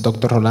us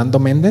Dr. Rolando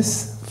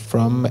Méndez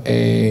from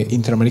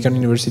Interamerican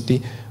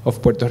University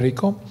of Puerto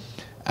Rico.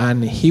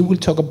 And he will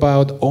talk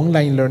about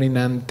online learning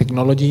and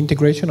technology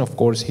integration. Of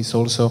course, he's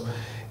also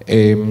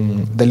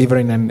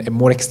delivering a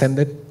more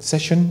extended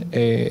session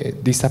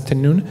this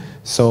afternoon.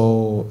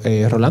 So,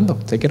 Rolando,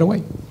 take it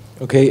away.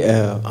 Okay,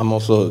 I'm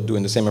also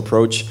doing the same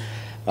approach,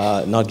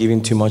 not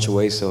giving too much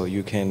away, so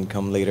you can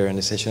come later in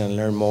the session and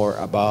learn more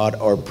about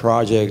our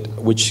project,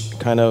 which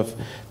kind of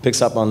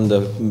picks up on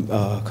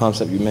the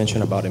concept you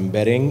mentioned about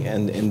embedding.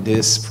 And in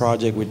this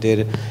project we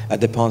did at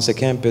the Ponce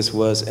campus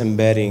was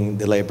embedding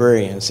the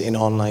librarians in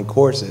online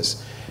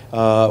courses.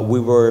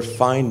 We were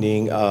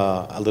finding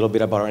a little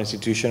bit about our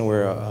institution.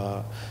 We're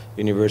a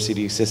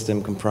university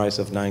system comprised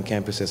of 9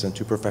 campuses and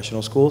 2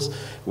 professional schools.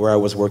 Where I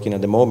was working at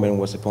the moment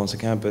was the Ponce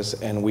campus,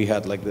 and we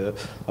had like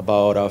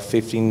about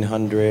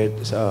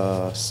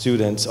 1,500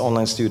 students,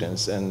 online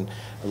students, and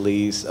at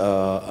least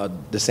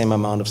the same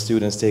amount of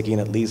students taking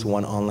at least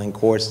one online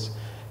course.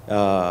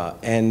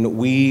 And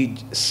we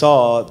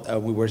saw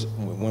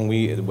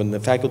when the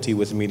faculty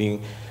was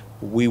meeting,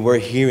 we were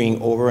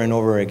hearing over and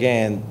over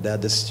again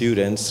that the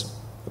students,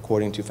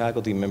 according to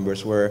faculty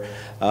members, were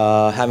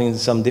having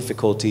some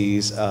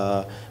difficulties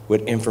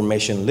with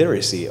information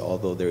literacy,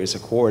 although there is a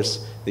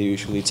course they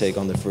usually take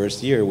on the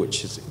first year,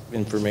 which is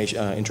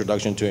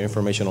Introduction to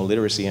Informational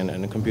Literacy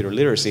and Computer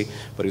Literacy,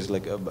 but it's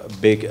like a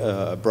big,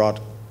 broad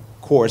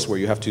course where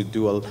you have to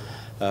do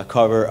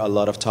cover a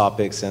lot of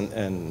topics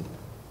and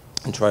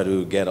try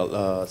to get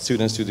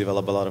students to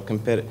develop a lot of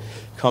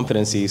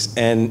competencies.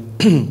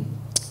 And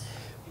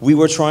we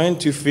were trying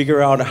to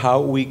figure out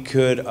how we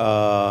could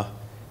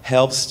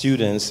help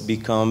students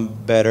become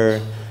better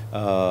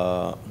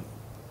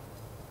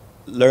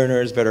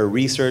learners, better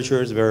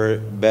researchers,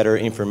 better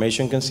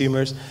information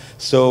consumers.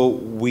 So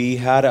we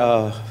had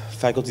a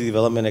faculty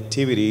development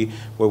activity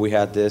where we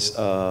had this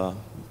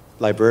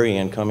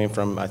librarian coming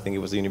from, I think it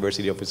was the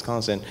University of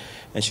Wisconsin,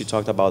 and she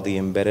talked about the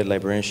embedded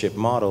librarianship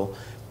model,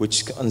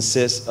 which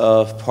consists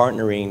of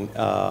partnering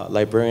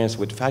librarians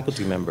with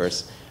faculty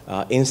members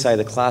inside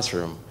the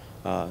classroom,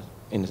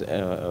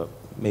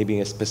 maybe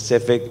in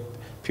specific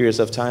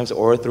periods of times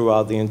or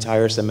throughout the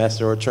entire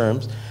semester or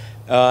terms.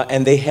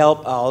 And they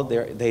help out,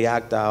 they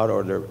act out,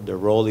 or their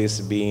role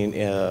is being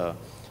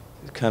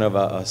kind of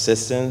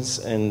assistance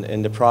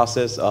in the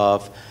process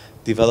of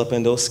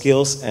developing those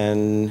skills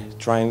and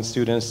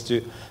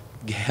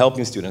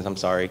helping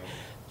students,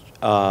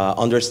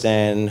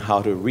 understand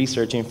how to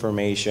research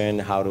information,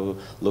 how to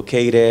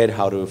locate it,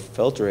 how to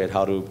filter it,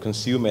 how to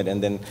consume it,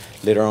 and then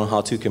later on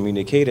how to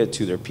communicate it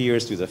to their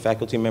peers, to the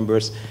faculty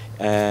members,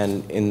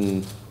 and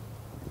in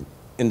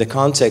the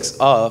context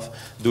of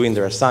doing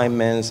their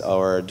assignments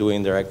or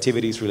doing their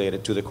activities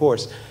related to the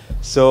course.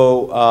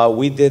 So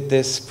we did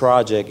this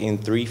project in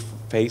 3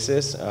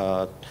 phases.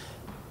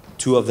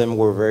 2 of them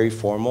were very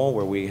formal,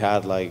 where we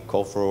had like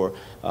call for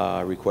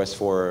requests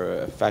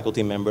for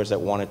faculty members that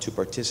wanted to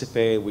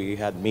participate. We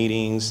had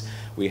meetings,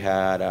 we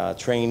had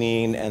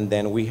training, and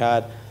then we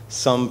had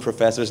some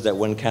professors that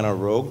went kind of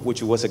rogue,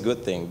 which was a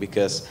good thing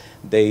because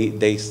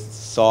they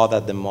saw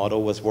that the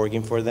model was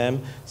working for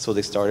them, so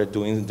they started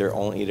doing their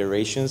own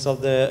iterations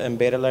of the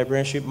embedded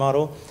librarianship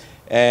model.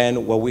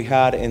 And what we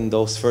had in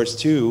those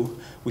first 2,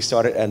 we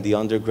started at the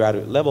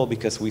undergraduate level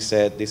because we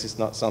said this is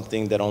not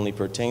something that only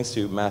pertains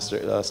to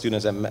master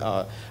students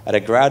at a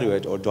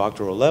graduate or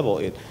doctoral level.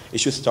 It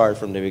should start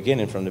from the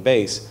beginning, from the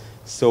base.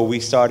 So we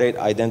started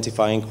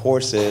identifying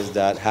courses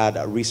that had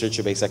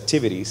research-based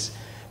activities.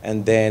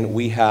 And then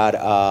we had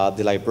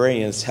the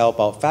librarians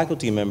help out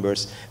faculty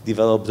members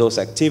develop those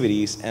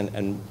activities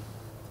and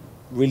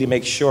really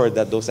make sure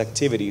that those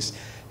activities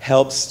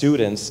help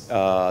students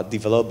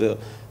develop the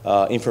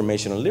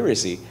informational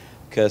literacy.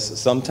 Because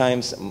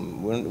sometimes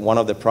one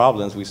of the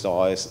problems we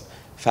saw is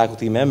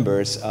faculty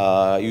members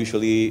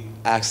usually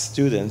ask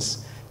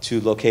students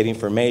to locate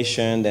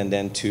information and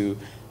then to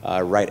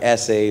write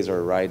essays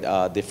or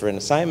write different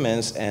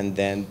assignments, and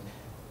then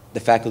the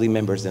faculty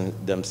members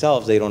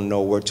themselves, they don't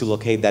know where to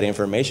locate that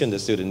information the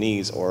student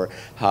needs or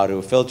how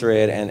to filter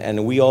it,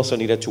 and we also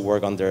needed to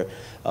work on their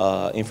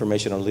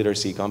informational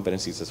literacy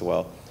competencies as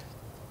well.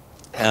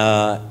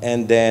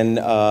 And then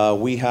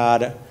we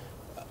had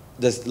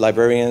the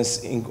librarians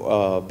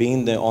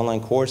being the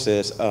online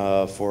courses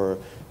for,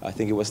 I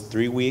think it was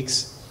 3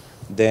 weeks.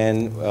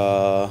 Then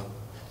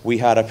we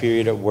had a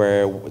period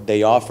where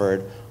they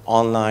offered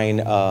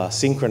online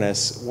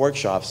synchronous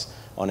workshops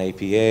on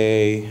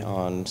APA,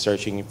 on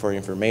searching for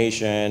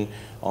information,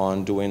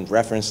 on doing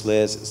reference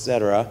lists,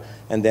 etc.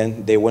 And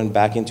then they went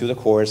back into the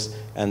course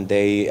and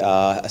they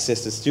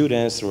assisted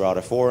students throughout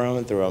a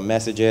forum, throughout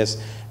messages,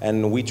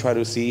 and we try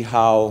to see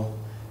how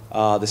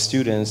the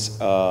students,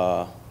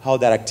 how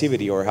that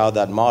activity or how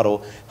that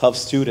model helps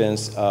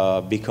students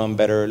become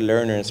better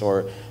learners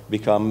or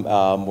become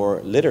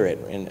more literate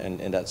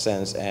in that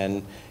sense.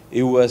 And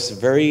it was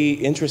very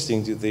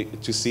interesting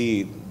to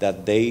see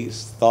that they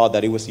thought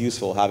that it was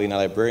useful having a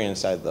librarian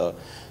inside the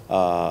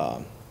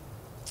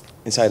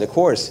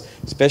course,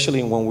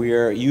 especially when we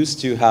are used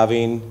to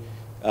having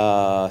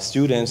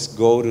students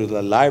go to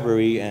the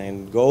library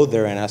and go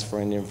there and ask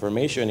for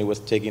information. It was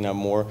taking a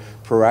more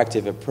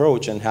proactive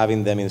approach and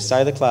having them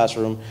inside the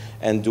classroom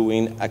and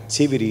doing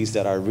activities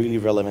that are really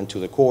relevant to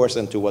the course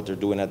and to what they're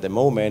doing at the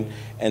moment,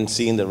 and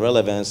seeing the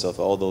relevance of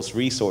all those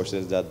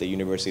resources that the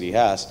university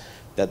has,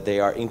 that they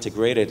are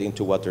integrated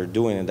into what they're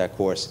doing in that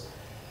course.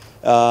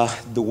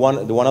 The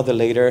one of the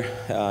later,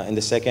 in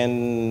the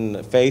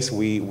second phase,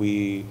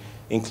 we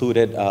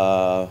included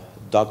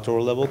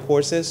doctoral level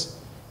courses.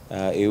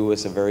 It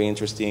was a very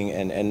interesting,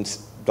 and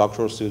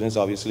doctoral students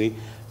obviously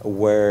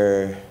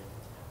were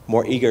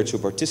more eager to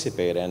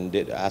participate and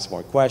did ask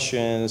more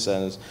questions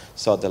and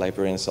sought the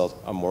librarians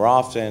more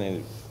often,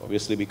 and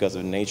obviously because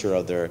of the nature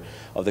of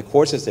the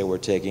courses they were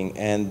taking.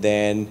 And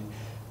then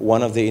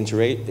one of the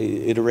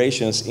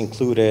iterations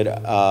included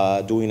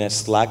doing a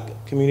Slack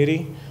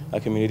community, a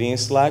community in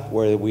Slack,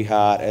 where we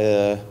had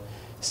a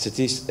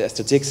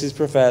statistics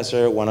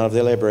professor, one of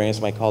the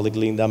librarians, my colleague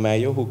Linda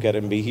Mayo, who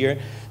couldn't be here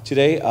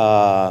today,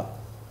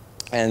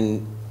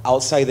 and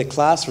outside the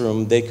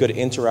classroom they could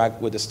interact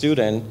with the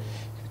student,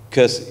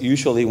 because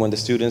usually when the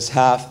students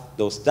have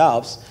those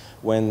doubts,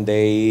 when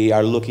they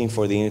are looking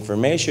for the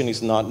information,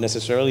 it's not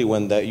necessarily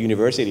when the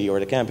university or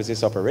the campus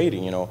is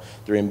operating, you know,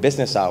 during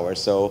business hours.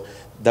 So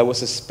that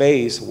was a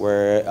space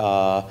where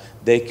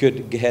they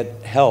could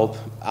get help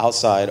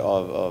outside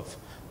of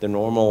the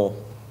normal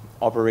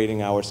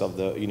operating hours of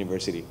the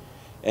university.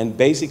 And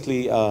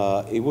basically,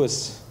 it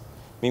was,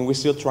 I mean, we're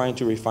still trying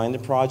to refine the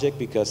project,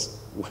 because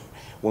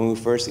when we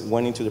first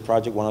went into the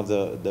project, one of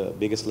the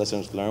biggest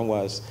lessons learned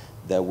was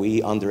that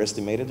we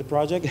underestimated the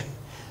project.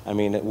 I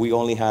mean, we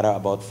only had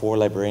about 4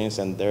 librarians,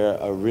 and they're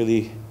a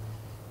really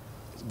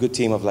good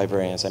team of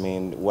librarians. I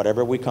mean,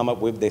 whatever we come up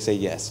with, they say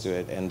yes to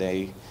it, and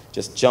they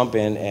just jump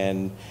in,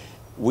 and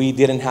we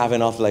didn't have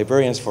enough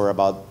librarians for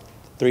about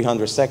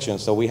 300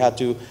 sections, so we had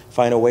to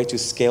find a way to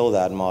scale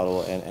that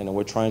model, and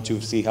we're trying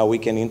to see how we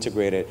can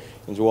integrate it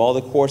into all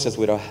the courses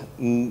without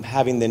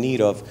having the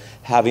need of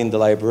having the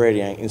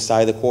librarian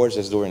inside the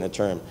courses during the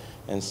term,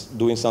 and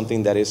doing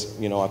something that is,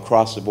 you know,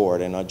 across the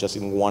board and not just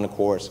in one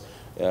course,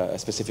 a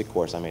specific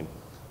course, I mean.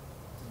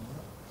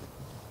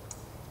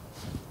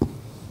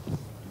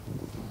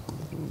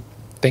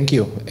 Thank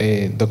you,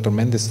 Dr.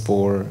 Méndez,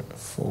 for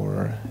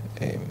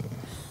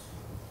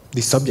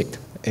this subject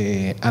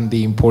and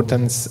the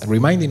importance,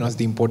 reminding us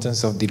the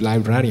importance of the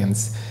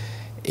librarians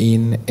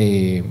in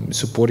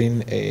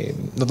supporting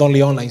not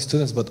only online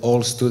students but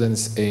all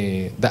students.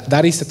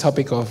 That is a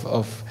topic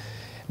of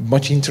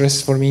much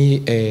interest for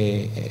me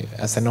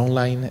as an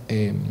online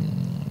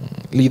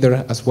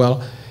leader as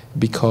well,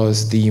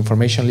 because the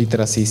information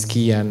literacy is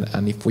key,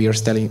 and if we are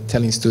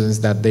telling students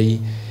that they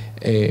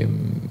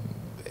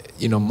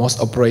you know,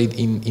 must operate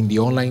in the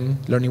online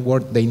learning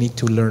world, they need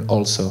to learn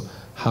also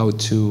how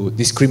to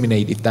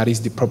discriminate, if that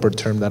is the proper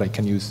term that I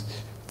can use,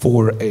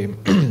 for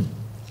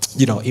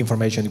you know,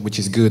 information which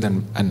is good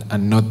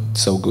and not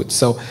so good.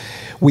 So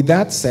with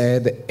that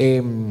said,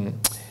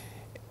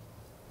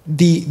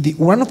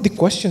 one of the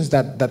questions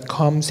that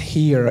comes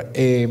here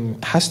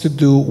has to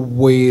do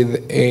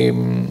with,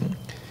 and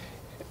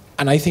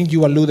I think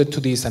you alluded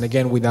to this, and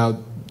again, without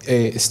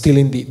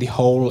stealing the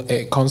whole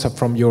concept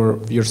from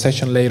your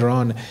session later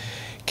on,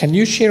 can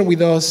you share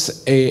with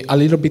us a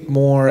little bit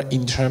more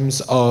in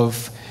terms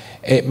of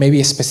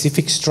maybe a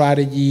specific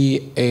strategy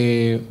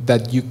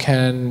that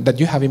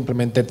you have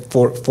implemented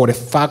for a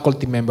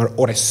faculty member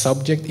or a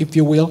subject, if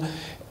you will,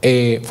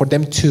 for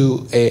them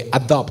to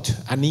adopt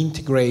and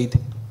integrate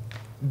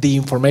the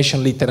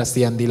information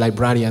literacy and the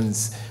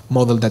librarians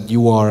model that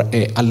you are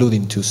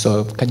alluding to?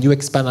 So can you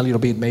expand a little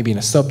bit, maybe in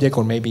a subject,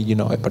 or maybe, you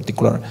know, a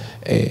particular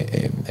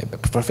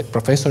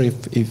professor,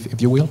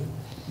 if you will?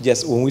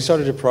 Yes, when we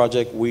started the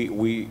project,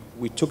 we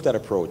took that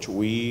approach.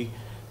 We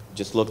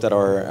just looked at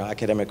our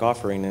academic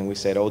offering, and we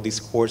said, oh,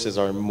 these courses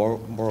are more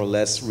or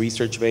less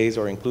research-based,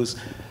 or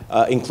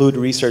include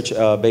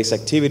research-based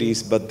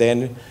activities. But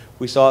then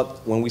we saw,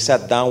 when we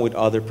sat down with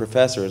other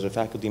professors or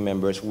faculty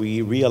members,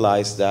 we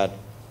realized that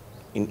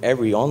in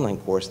every online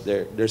course,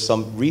 there's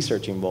some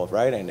research involved,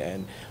 right?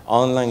 And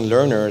online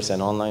learners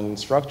and online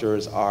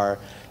instructors are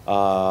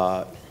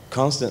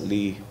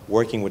constantly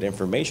working with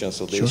information,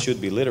 so they Sure.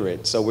 should be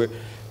literate. So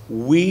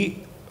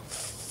we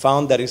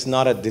found that it's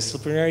not a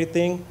disciplinary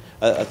thing,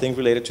 a thing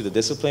related to the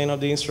discipline of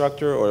the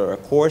instructor or a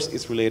course.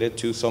 It's related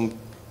to some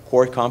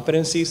core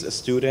competencies a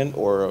student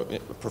or a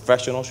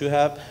professional should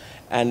have.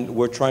 And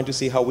we're trying to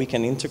see how we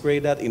can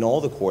integrate that in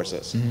all the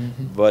courses,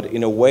 but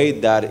in a way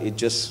that it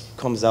just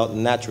comes out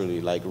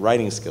naturally, like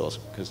writing skills,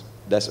 because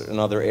that's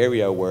another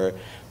area where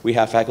we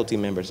have faculty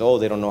members, oh,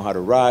 they don't know how to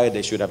write,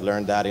 they should have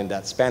learned that in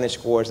that Spanish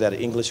course, that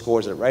English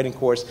course, that writing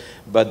course,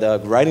 but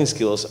the writing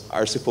skills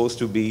are supposed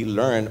to be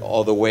learned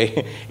all the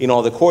way in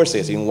all the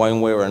courses in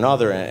one way or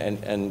another,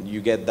 and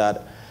you get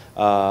that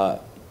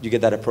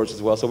approach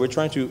as well. So we're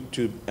trying to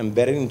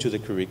embed it into the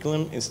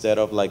curriculum instead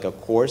of like a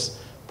course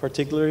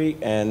particularly,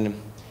 and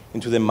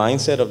into the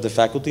mindset of the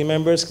faculty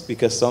members,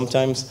 because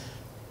sometimes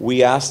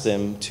we ask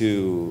them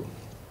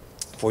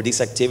for these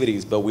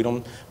activities, but we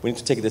need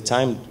to take the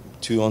time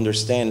to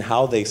understand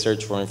how they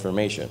search for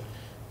information,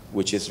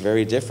 which is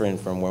very different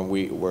from when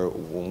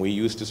we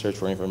used to search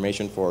for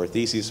information for our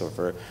thesis or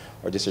for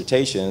our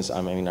dissertations.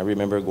 I mean, I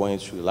remember going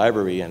to the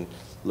library and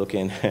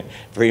looking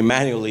very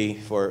manually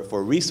for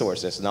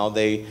resources. Now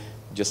they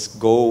just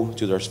go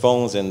to their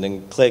phones and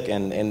then click,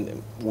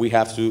 and we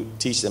have to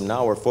teach them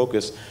now or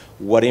focus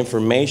what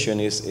information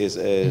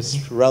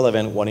is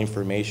relevant, what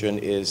information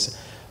is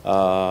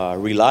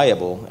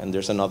reliable. And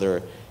there's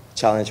another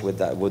challenge with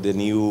that, with the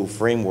new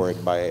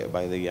framework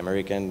by the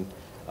American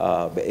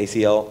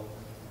ACL,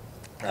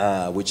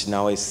 which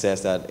now it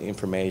says that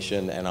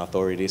information and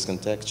authority is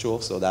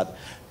contextual. So that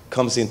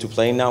comes into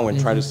play now, and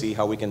try to see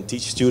how we can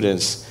teach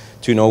students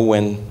to know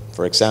when,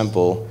 for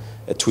example,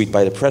 a tweet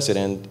by the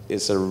president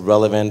is a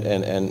relevant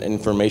and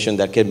information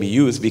that can be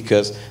used,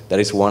 because that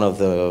is one of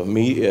the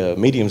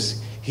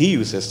mediums he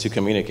uses to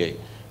communicate,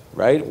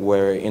 right?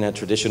 Where in a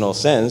traditional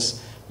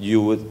sense,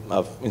 you would,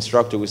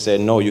 instructor would say,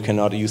 no, you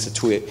cannot use a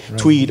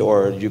tweet,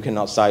 or you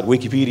cannot cite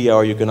Wikipedia,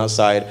 or you cannot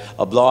cite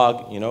a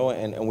blog, you know,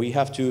 and we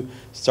have to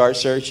start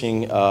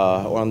searching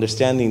or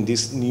understanding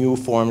these new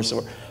forms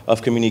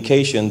of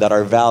communication that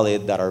are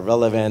valid, that are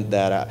relevant,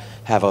 that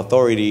have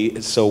authority,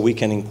 so we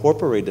can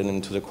incorporate them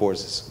into the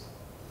courses.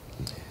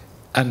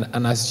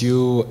 And as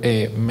you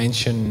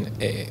mentioned,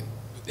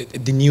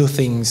 the new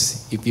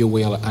things, if you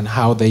will, and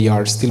how they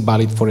are still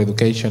valid for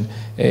education,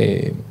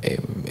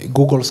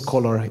 Google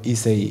Scholar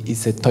is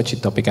a touchy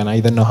topic, and I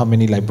don't know how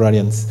many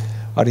librarians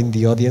are in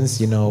the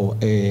audience. You know,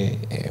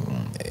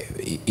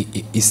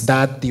 is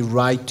that the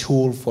right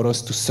tool for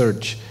us to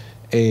search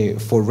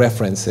for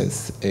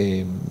references?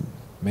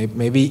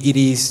 Maybe it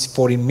is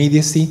for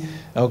immediacy,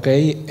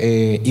 okay,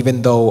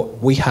 even though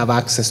we have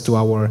access to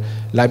our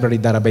library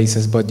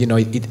databases, but you know,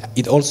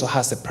 it also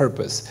has a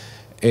purpose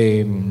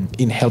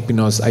in helping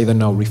us, I don't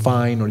know,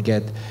 refine or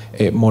get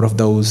more of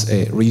those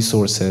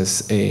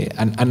resources.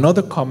 And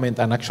another comment,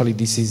 and actually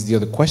this is the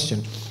other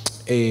question,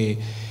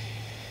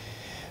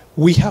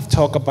 we have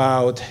talked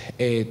about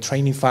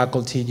training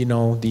faculty, you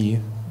know, the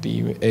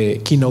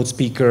keynote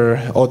speaker,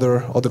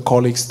 other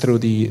colleagues through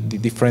the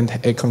different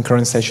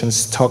concurrent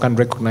sessions talk and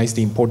recognize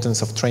the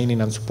importance of training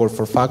and support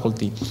for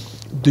faculty.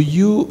 Do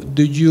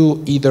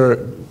you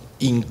either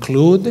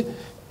include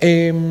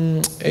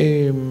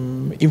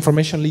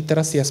information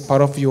literacy as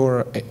part of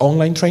your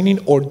online training,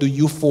 or do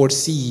you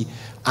foresee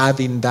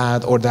adding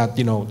that, or that,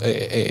 you know,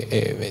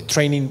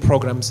 training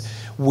programs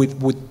would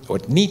or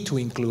need to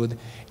include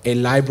a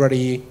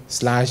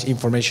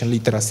library/information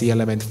literacy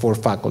element for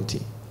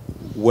faculty?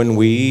 When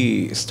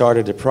we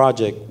started the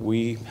project,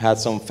 we had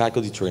some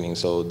faculty training,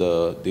 so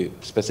the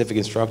specific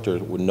instructor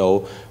would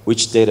know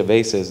which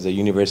databases the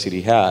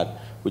university had,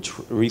 which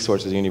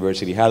resources the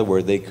university had,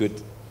 where they could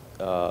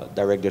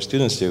direct their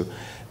students to.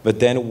 But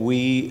then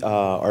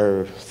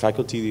our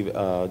faculty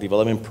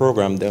development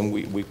program, then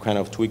we kind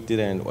of tweaked it,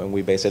 and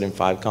we based it in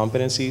 5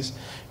 competencies,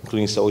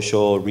 including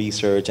social,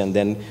 research, and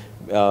then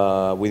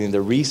within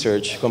the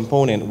research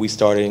component, we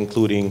started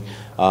including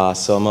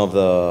some of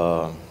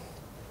the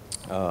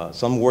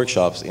some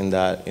workshops in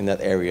that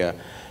area.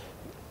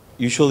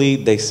 Usually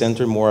they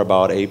center more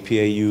about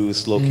APA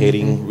use,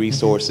 locating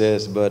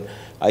resources, but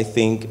I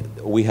think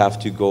we have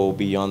to go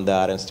beyond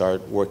that and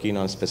start working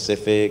on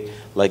specific,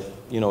 like,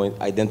 you know,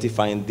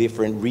 identifying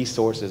different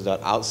resources that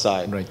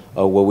outside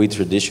what we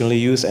traditionally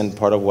use. And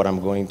part of what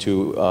I'm going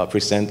to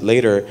present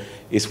later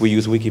is we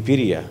use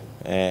Wikipedia.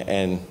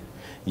 And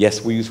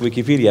yes, we use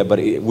Wikipedia, but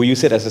we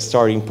use it as a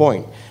starting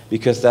point,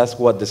 because that's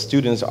what the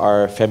students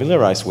are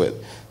familiarized with.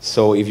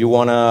 So if you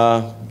want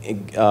to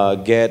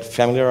get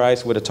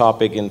familiarized with a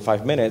topic in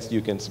 5 minutes,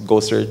 you can go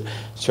search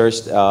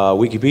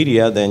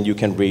Wikipedia, then you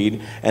can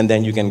read, and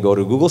then you can go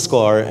to Google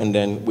Scholar, and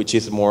then, which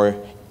is more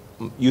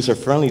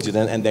user-friendly to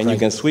them, and then you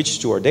can switch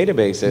to our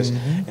databases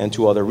and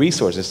to other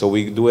resources. So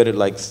we do it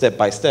like step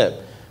by step.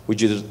 We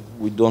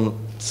don't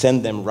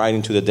send them right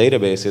into the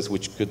databases,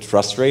 which could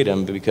frustrate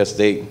them, because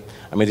this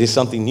is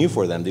something new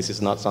for them. This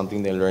is not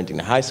something they learned in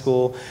high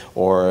school,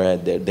 or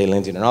they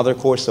learned in another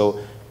course. So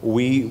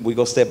we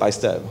go step by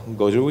step.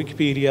 Go to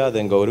Wikipedia,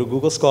 then go to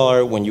Google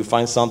Scholar. When you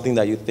find something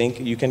that you think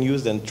you can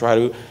use, then try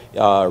to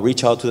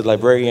reach out to the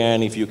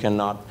librarian if you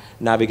cannot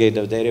navigate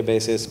the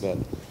databases. But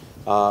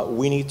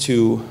we need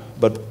to,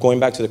 but going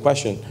back to the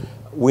question,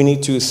 we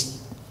need to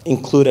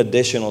include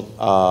additional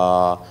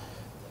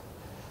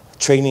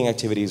training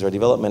activities or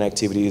development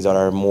activities that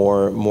are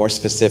more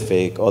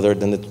specific, other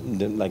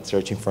than like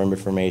searching for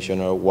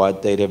information, or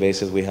what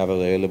databases we have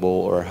available,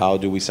 or how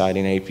do we cite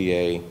in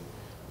APA.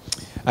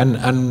 And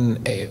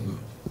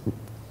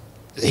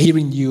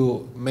hearing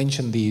you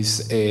mention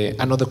this,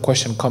 another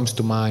question comes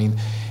to mind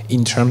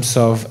in terms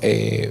of,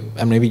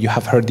 and maybe you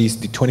have heard this,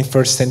 the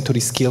 21st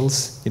century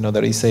skills. You know,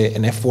 there is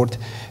an effort,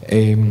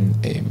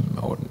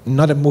 or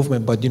not a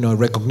movement, but, you know,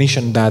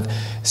 recognition that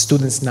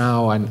students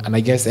now, and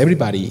I guess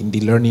everybody in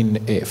the learning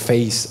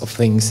phase of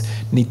things,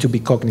 need to be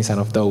cognizant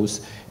of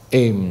those.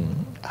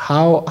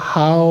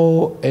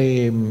 How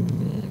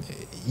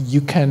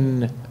you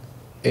can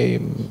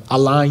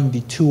align the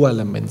 2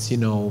 elements, you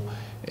know,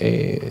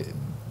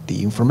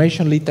 the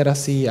information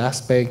literacy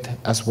aspect,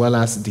 as well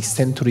as the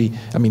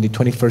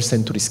 21st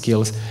century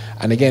skills.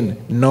 And again,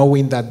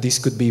 knowing that this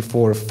could be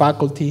for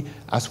faculty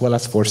as well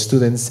as for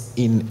students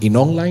in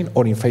online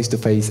or in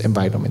face-to-face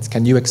environments.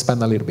 Can you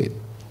expand a little bit?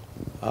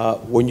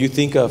 When you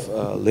think of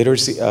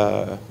literacy,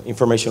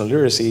 informational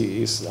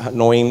literacy is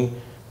knowing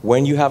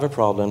when you have a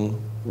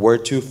problem, where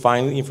to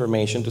find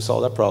information to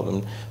solve that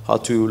problem, how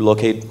to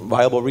locate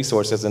viable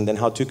resources, and then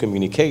how to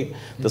communicate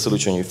the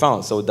solution you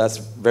found. So that's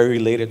very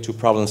related to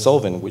problem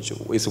solving, which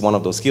is one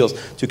of those skills,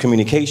 to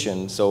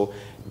communication. So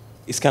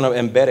it's kind of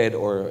embedded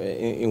or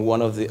in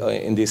one of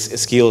the in these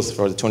skills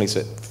for the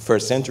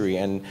 21st century.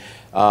 And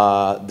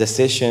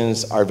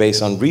decisions are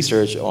based on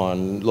research,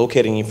 on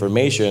locating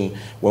information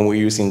when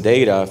we're using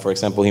data. For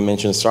example, he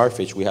mentioned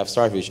starfish. We have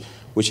starfish.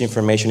 Which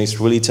information is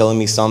really telling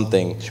me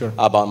something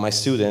about my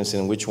students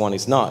and which one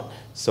is not.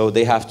 So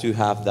they have to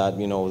have that,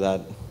 you know,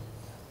 that,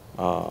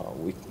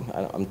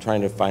 I'm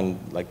trying to find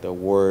like the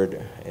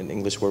word, an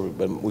English word,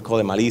 but we call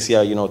it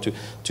malicia, you know,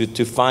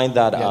 to find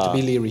that. To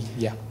be leery,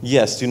 yeah.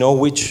 Yes, to know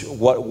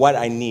what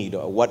I need,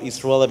 what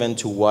is relevant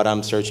to what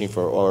I'm searching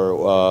for,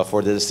 or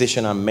for the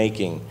decision I'm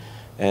making.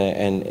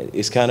 And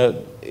it's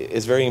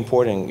it's very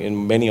important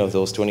in many of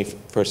those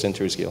 21st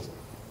century skills.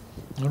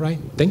 All right,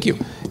 thank you.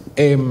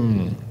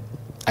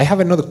 I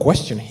have another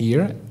question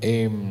here,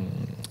 and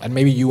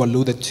maybe you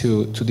alluded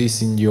to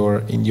this in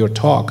your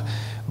talk,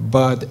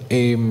 but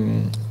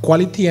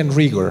quality and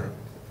rigor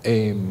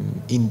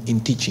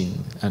in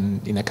teaching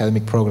and in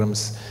academic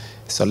programs.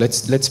 So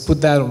let's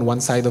put that on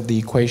one side of the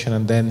equation,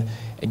 and then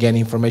again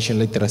information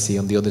literacy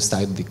on the other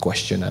side of the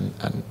question,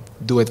 and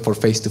do it for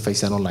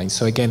face-to-face and online.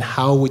 So again,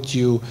 how would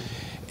you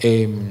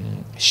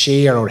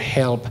share or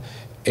help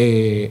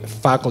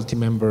faculty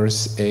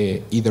members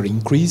either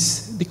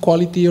increase the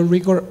quality or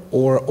rigor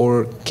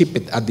or keep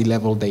it at the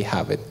level they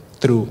have it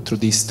through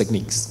these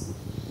techniques?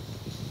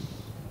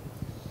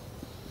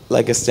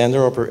 Like a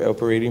standard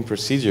operating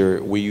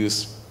procedure, we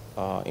use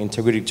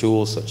integrity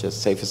tools such as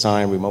Safe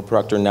Assign, Remote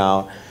Proctor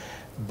now,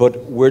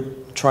 but we're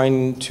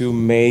trying to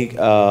make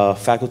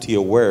faculty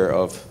aware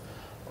of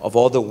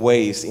all the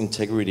ways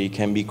integrity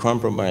can be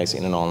compromised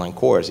in an online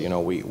course. You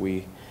know,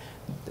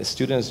 the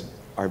students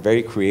are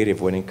very creative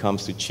when it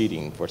comes to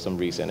cheating for some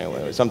reason.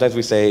 Sometimes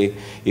we say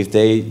if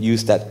they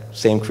use that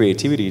same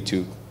creativity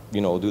to, you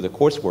know, do the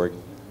coursework,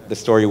 the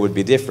story would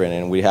be different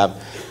and we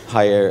have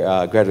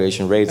higher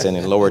graduation rates and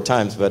in lower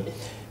times. But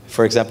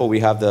for example,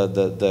 we have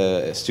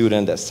the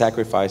student that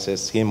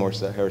sacrifices him or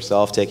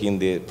herself taking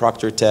the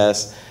proctor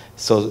test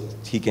so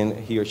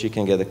he or she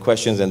can get the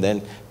questions and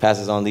then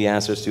passes on the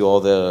answers to all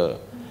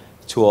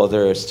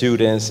their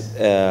students,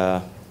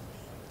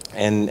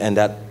 and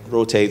that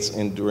rotates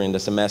during the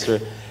semester.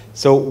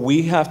 So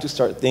we have to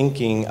start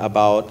thinking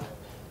about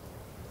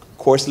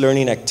course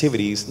learning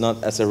activities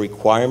not as a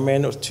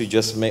requirement or to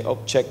just make, oh,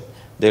 check,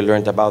 they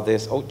learned about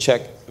this, oh,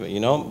 check, you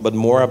know, but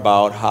more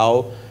about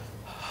how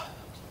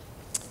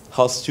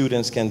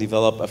students can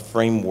develop a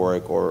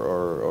framework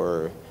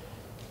or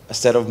a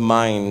set of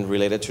mind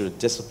related to the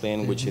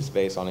discipline, which is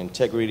based on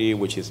integrity,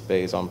 which is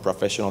based on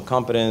professional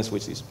competence,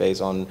 which is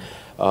based on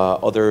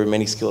other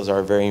many skills that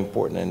are very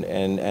important,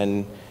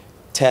 and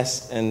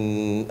tests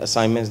and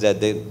assignments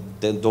that they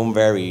don't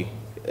vary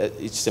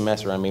each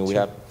semester. I mean, we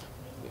have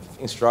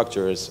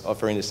instructors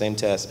offering the same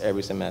test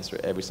every semester.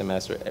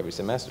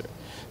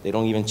 They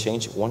don't even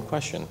change one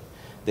question.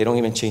 They don't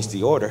even change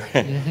the order,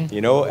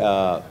 you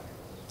know,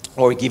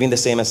 or giving the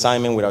same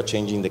assignment without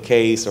changing the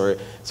case.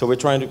 So we're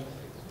trying to,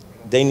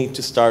 they need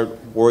to start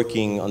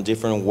working on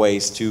different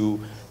ways to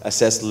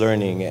assess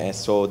learning, and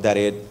so that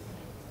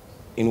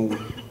in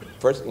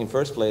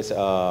first place,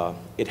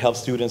 it helps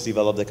students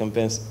develop the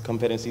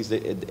competencies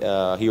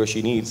that he or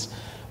she needs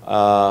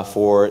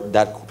for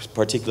that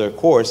particular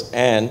course,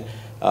 and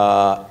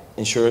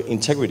ensure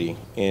integrity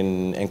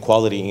and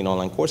quality in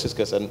online courses,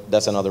 because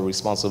that's another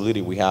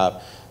responsibility we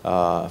have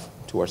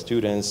to our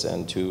students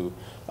and to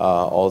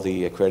all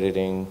the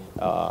accrediting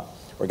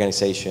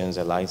organizations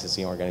and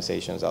licensing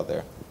organizations out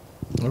there.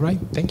 All right,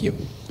 thank you.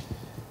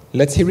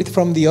 Let's hear it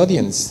from the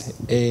audience.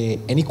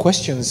 Any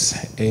questions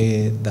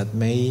that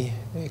may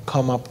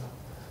come up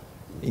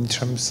in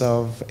terms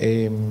of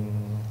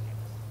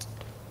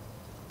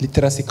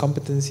literacy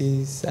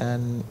competencies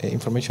and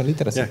information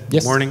literacy? Yeah,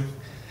 yes. Good morning.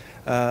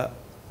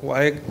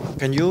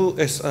 Can you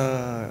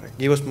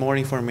give us more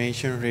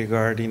information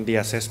regarding the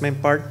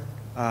assessment part?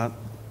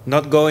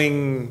 Not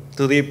going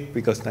too deep,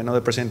 because I know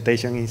the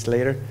presentation is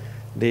later.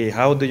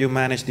 How do you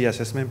manage the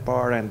assessment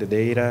part and the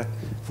data?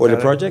 For the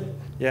project?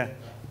 Yeah.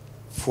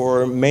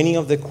 For many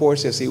of the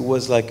courses, it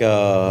was like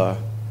an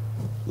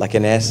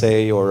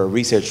essay or a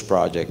research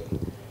project.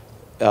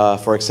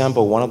 For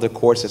example, one of the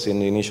courses in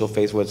the initial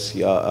phase was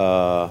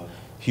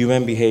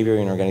human behavior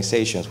in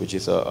organizations, which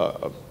is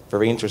a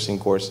very interesting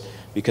course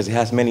because it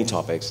has many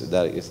topics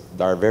that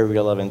are very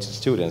relevant to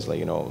students, like,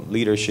 you know,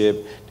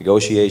 leadership,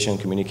 negotiation,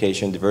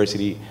 communication,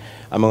 diversity,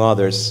 among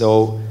others.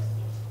 So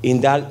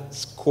in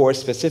that course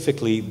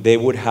specifically, they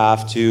would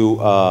have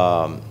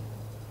to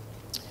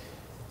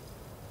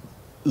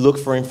look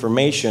for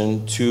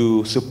information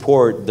to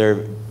support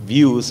their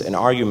views and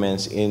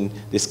arguments in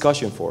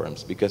discussion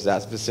forums, because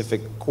that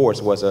specific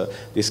course was a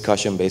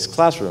discussion-based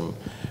classroom.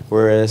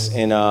 Whereas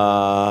in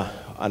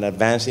an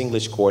advanced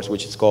English course,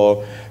 which is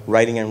called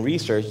Writing and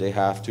Research, they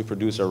have to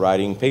produce a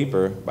writing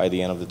paper by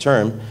the end of the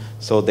term.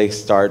 So they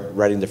start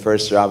writing the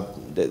first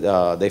draft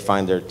They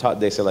find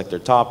they select their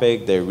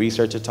topic, they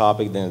research a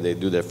topic, then they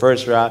do their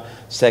first draft,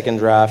 second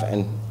draft,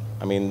 and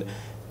I mean,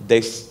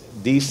 these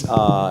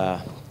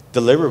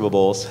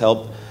deliverables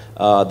help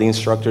the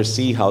instructors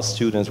see how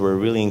students were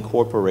really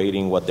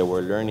incorporating what they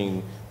were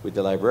learning with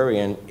the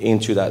librarian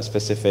into that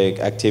specific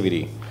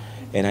activity.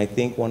 And I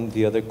think one of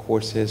the other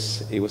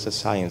courses, it was a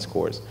science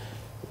course.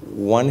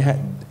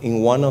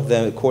 In one of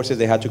the courses,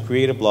 they had to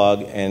create a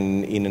blog,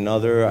 and in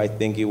another, I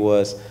think it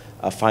was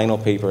a final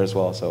paper as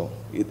well. So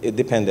it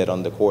depended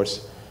on the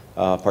course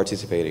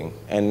participating.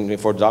 And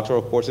for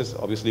doctoral courses,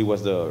 obviously,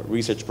 was the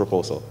research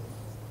proposal.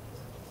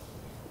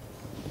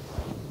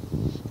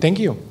 Thank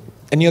you.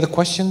 Any other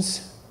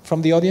questions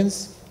from the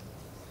audience?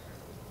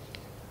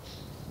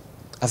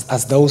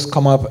 As those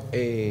come up,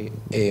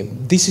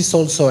 this is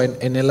also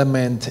an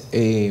element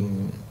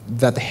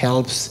that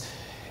helps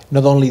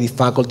not only the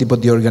faculty,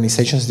 but the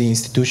organizations, the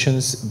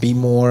institutions be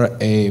more,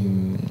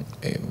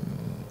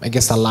 I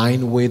guess,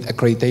 aligned with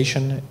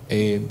accreditation.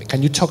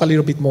 Can you talk a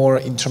little bit more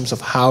in terms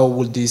of how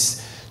will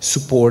this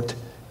support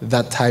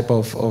that type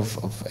of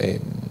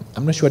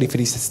I'm not sure if it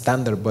is a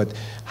standard, but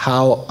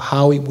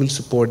how it will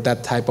support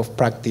that type of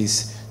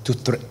practice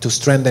to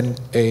strengthen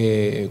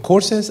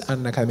courses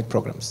and academic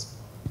programs?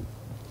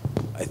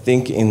 I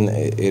think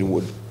it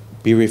would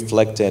be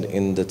reflected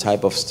in the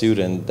type of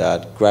student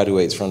that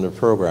graduates from the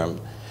program,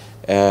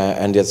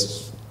 and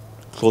it's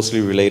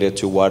closely related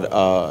to what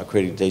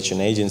accreditation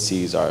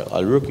agencies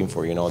are looking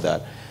for. You know,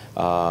 that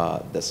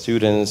the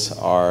students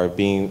are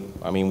being,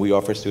 I mean, we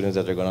offer students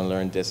that they're going to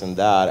learn this and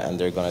that, and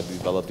they're going to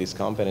develop these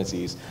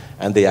competencies,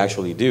 and they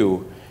actually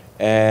do.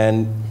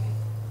 And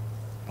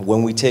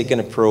when we take an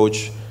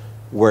approach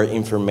where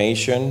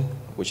information,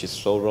 which is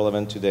so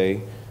relevant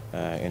today,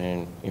 in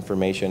an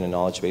information and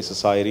knowledge-based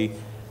society,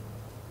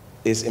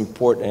 is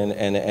important,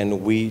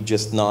 and we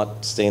just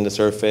not stay in the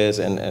surface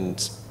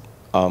and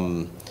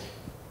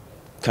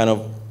kind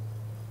of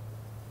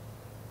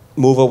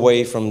move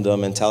away from the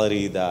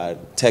mentality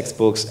that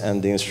textbooks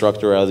and the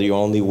instructor are the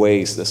only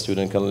ways the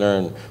student can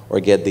learn or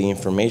get the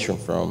information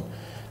from.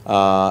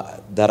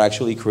 That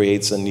actually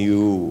creates a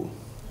new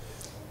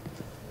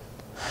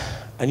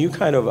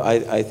kind of,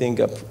 I think,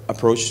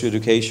 approach to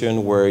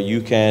education where you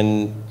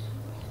can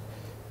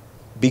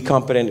be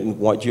competent in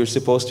what you're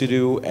supposed to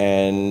do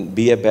and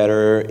be a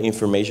better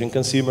information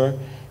consumer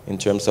in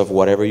terms of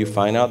whatever you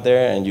find out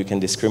there, and you can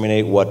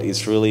discriminate what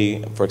is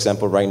really, for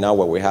example, right now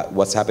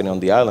what's happening on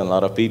the island. A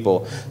lot of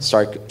people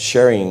start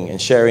sharing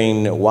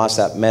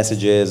WhatsApp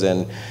messages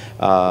and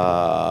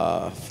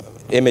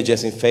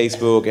images in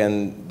Facebook,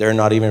 and they're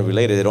not even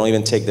related. They don't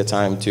even take the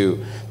time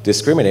to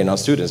discriminate on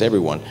students,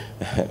 everyone,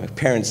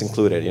 parents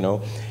included, you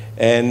know.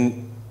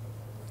 And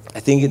I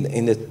think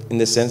in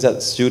the sense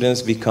that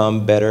students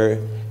become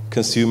better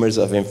consumers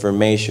of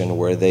information,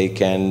 where they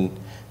can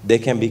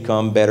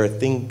become better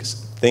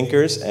thinkers,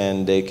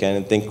 and they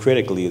can think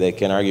critically. They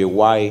can argue,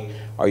 why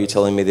are you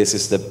telling me this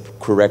is the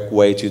correct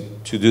way to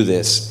do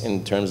this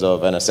in terms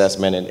of an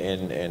assessment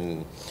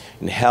in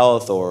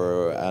health,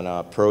 or an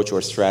approach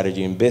or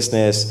strategy in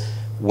business,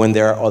 when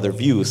there are other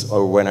views,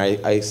 or when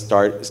I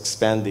start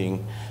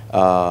expanding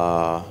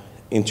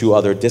into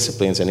other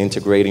disciplines and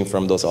integrating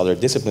from those other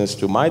disciplines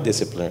to my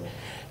discipline,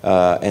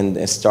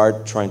 and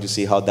start trying to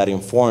see how that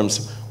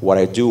informs what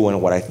I do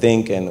and what I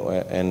think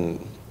and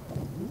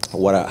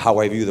how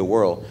I view the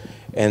world.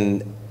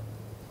 And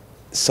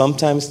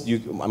sometimes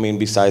I mean,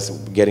 besides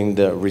getting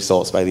the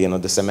results by the end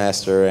of the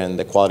semester and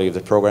the quality of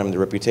the program and the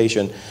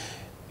reputation,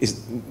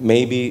 is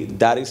maybe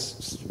that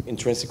is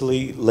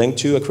intrinsically linked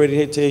to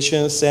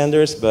accreditation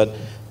standards, but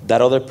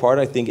that other part,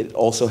 I think it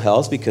also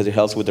helps, because it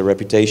helps with the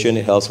reputation,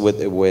 it helps with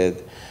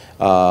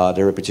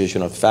the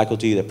reputation of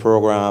faculty, the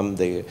program,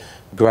 the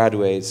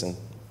graduates, and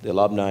the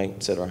alumni,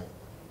 etc.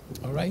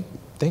 All right,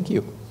 thank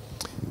you.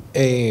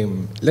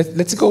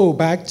 Let's go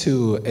back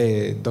to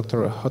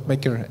Dr.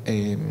 Hutmaker,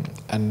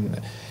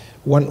 and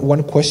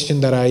one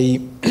question that I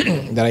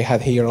that I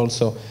had here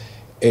also,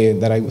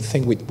 that I would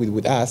think we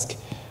would ask,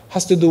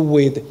 has to do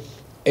with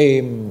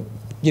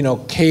you know,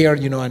 care,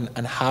 you know,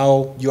 and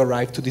how you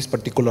arrived to this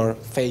particular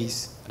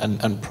phase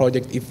and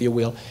project, if you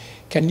will.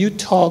 Can you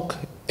talk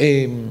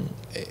a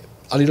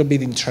little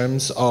bit in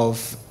terms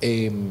of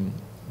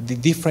the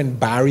different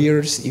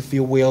barriers, if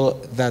you will,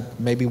 that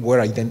maybe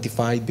were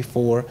identified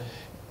before,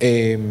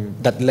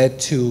 that led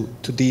to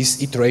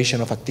this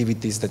iteration of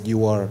activities that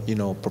you are, you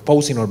know,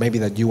 proposing, or maybe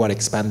that you are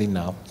expanding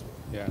now?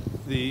 Yeah,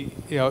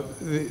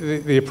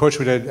 the approach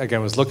we did,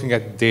 again, was looking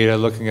at data,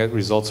 looking at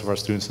results of our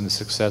students and the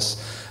success,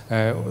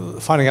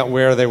 finding out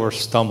where they were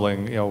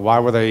stumbling. You know, why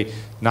were they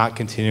not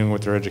continuing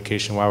with their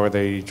education? Why were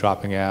they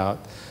dropping out?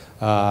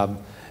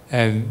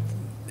 And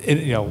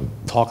you know,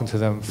 talking to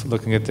them,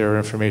 looking at their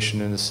information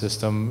in the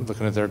system,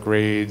 looking at their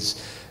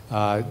grades,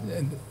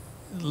 and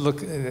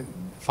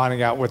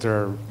finding out what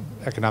their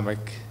economic,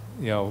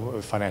 you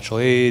know, financial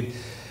aid.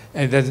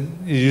 And then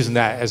using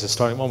that as a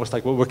starting, almost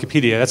like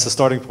Wikipedia, that's the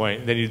starting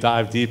point. Then you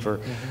dive deeper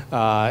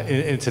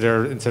into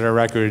their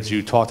records.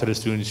 You talk to the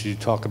students. You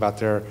talk about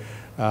their,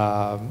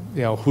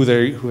 you know, who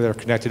they're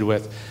connected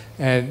with,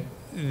 and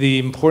the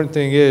important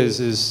thing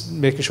is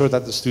making sure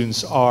that the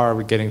students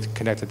are getting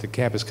connected to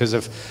campus, because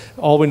if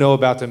all we know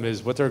about them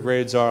is what their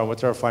grades are and what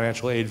their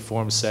financial aid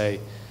forms say,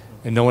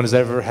 and no one has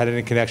ever had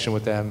any connection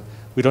with them,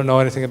 we don't know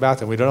anything about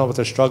them. We don't know what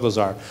their struggles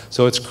are.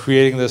 So it's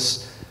creating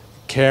this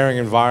caring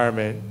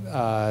environment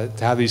to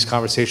have these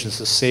conversations,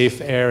 a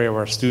safe area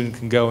where a student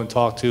can go and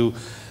talk to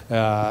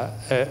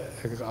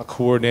a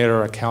coordinator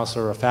or a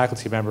counselor or a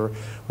faculty member,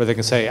 where they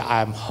can say,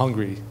 I'm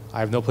hungry, I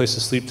have no place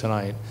to sleep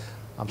tonight,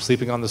 I'm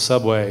sleeping on the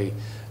subway.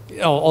 You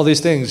know, all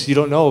these things you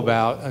don't know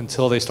about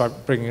until they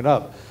start bringing it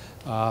up.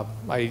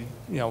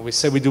 We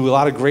say we do a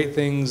lot of great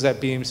things at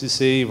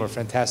BMCC, we're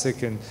fantastic,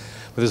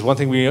 but there's one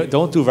thing we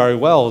don't do very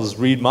well is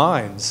read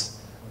minds.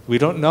 We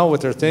don't know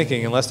what they're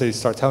thinking unless they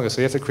start telling us.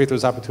 So you have to create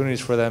those opportunities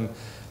for them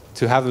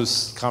to have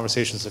those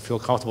conversations, to feel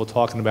comfortable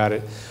talking about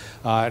it,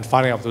 and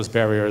finding out what those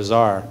barriers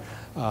are.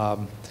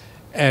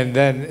 And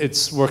then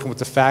it's working with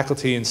the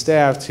faculty and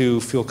staff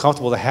to feel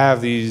comfortable to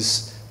have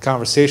these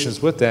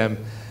conversations with them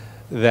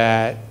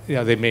that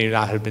they may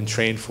not have been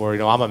trained for.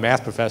 I'm a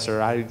math professor.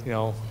 I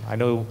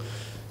know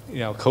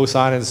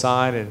cosine and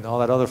sine and all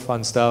that other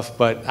fun stuff,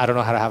 but I don't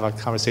know how to have a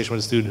conversation with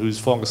a student who's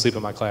falling asleep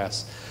in my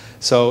class.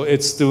 So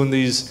it's doing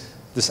this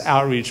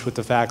outreach with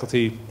the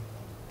faculty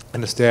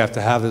and the staff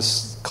to have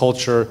this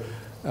culture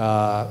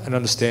and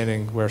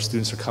understanding where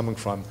students are coming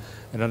from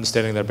and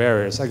understanding their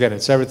barriers. Again,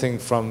 it's everything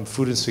from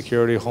food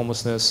insecurity,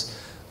 homelessness,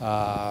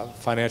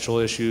 financial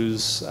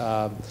issues,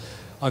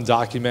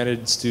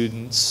 undocumented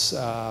students.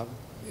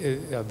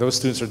 Those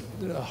students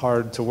are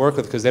hard to work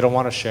with because they don't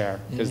want to share,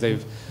 because they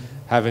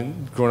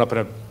haven't grown up in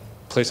a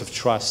place of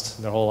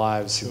trust their whole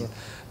lives. Sure.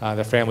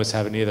 Their families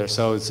haven't either.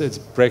 So it's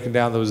breaking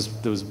down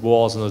those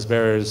walls and those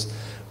barriers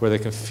where they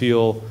can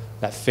feel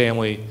that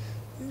family.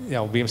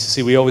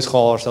 BMCC, we always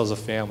call ourselves a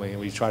family, and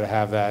we try to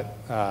have that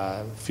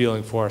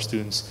feeling for our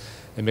students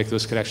and make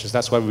those connections.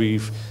 That's why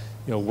we've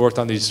worked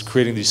on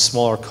creating these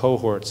smaller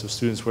cohorts of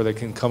students where they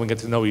can come and get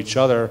to know each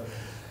other,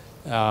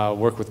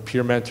 work with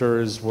peer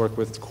mentors, work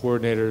with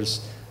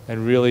coordinators,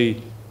 and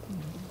really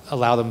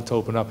allow them to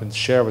open up and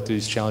share what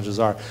these challenges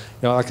are.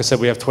 Like I said,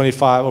 we have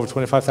over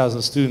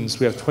 25,000 students.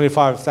 We have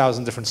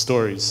 25,000 different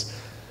stories.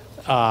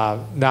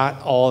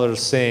 Not all are the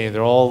same.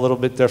 They're all a little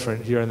bit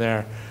different here and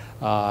there.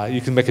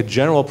 You can make a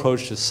general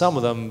approach to some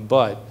of them,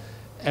 but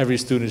every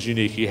student is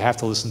unique. You have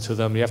to listen to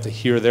them. You have to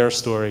hear their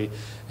story,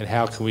 and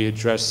how can we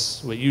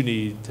address what you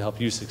need to help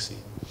you succeed.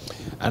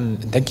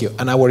 And thank you.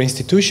 And our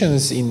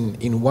institutions,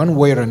 in one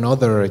way or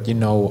another,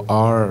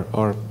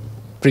 are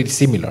pretty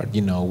similar.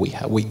 We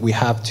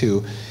have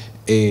to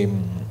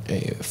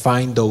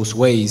find those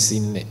ways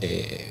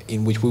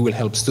in which we will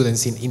help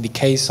students. In the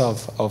case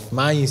of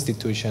my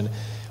institution,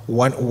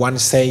 one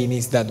saying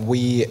is that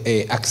we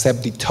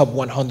accept the top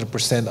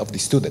 100% of the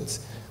students.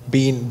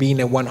 Being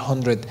a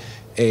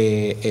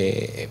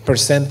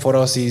 100% for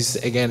us is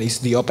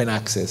the open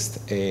access.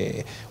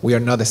 We are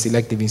not a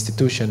selective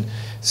institution.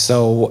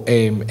 So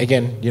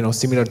again,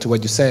 similar to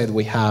what you said,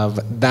 we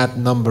have that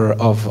number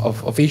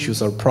of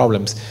issues or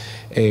problems,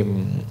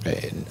 and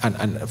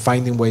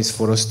finding ways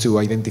for us to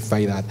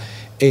identify that.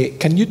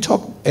 Can you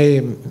talk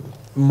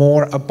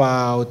more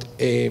about,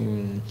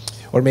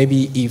 or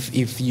maybe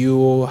if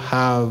you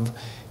have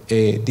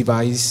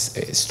devised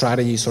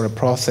strategies or a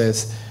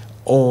process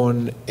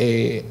on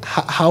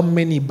how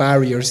many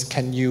barriers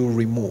can you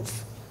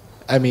remove?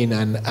 I mean,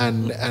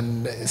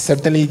 and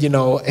certainly,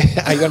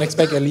 I'm gonna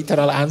expect a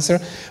literal answer,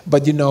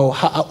 but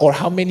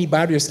how many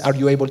barriers are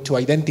you able to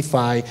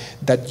identify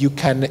that you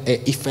can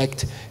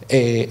effect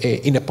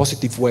in a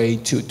positive way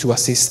to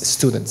assist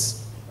students?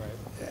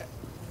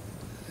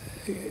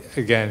 Right.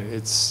 Again,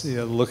 it's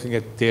looking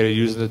at data,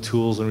 using the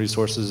tools and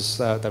resources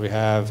that we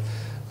have,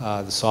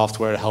 the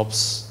software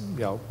helps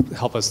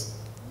help us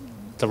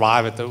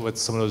derive at what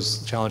some of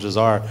those challenges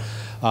are.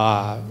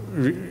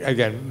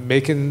 Again,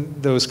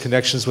 making those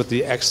connections with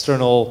the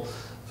external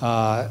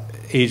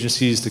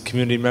agencies, the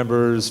community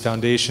members,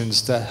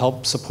 foundations to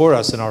help support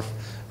us in our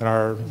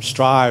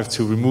strive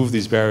to remove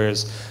these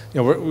barriers.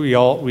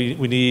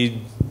 We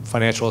need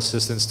financial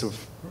assistance to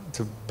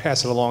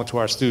pass it along to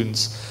our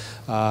students.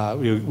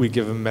 We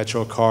give them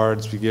Metro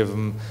cards, we give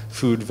them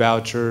food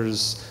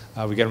vouchers,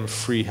 we get them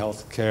free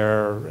health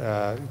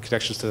care,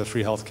 connections to the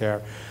free health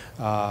care,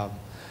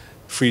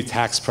 free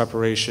tax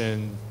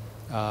preparation,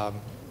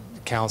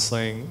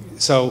 counseling.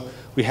 So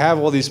we have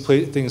all these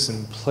things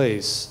in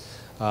place,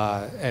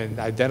 and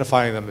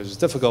identifying them is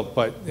difficult,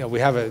 but we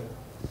have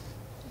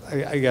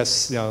I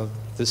guess the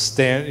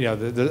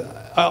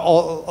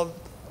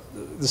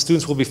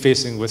students will be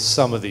facing with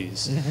some of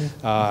these.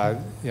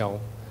 Mm-hmm.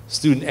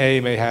 Student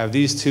A may have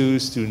these two,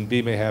 student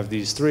B may have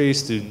these three,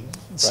 student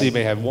C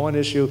may have one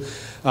issue.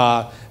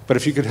 But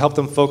if you could help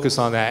them focus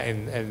on that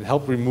and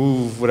help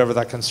remove whatever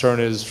that concern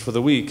is for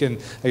the week. And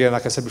again,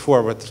 like I said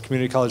before, with the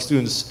community college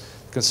students,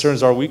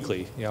 concerns are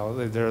weekly.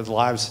 Their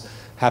lives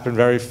happen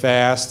very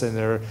fast and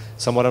they're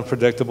somewhat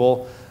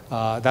unpredictable.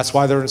 That's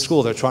why they're in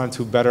school. They're trying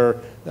to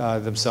better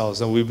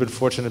themselves. And we've been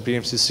fortunate at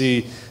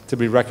BMCC to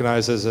be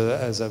recognized as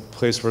a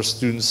place where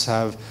students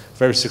have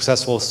very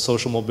successful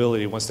social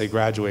mobility once they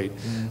graduate.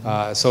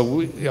 So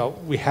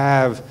we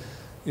have,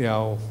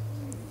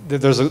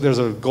 there's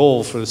a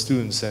goal for the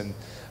students, and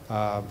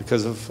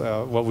because of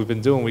what we've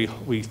been doing,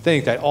 we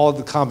think that all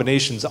the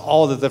combinations,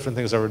 all the different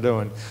things that we're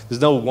doing,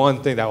 there's no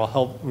one thing that will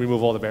help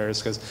remove all the barriers,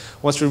 because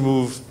once we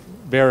remove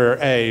barrier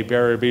A,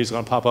 barrier B is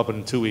going to pop up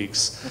in 2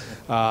 weeks,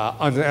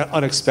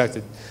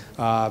 unexpected.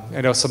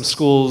 I know some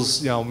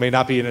schools, may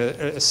not be in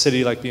a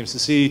city like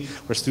BMCC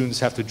where students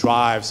have to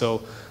drive.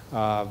 So,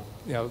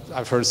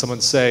 I've heard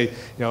someone say,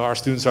 our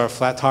students are a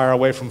flat tire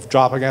away from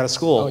dropping out of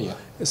school. Oh, yeah.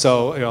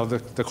 So,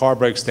 the car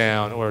breaks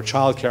down or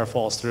childcare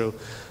falls through.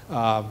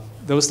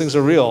 Those things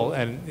are real,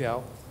 and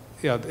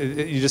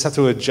you just have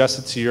to adjust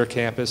it to your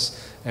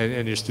campus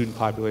and your student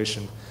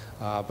population.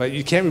 But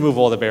you can't remove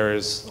all the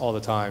barriers all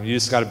the time. You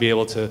just got to be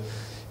able to,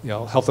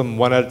 help them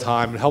one at a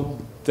time and help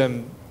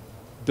them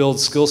build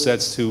skill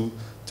sets to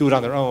do it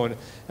on their own.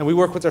 And we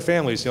work with their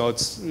families.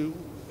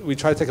 We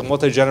try to take a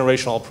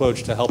multi-generational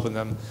approach to helping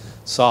them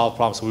solve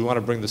problems. So we want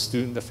to bring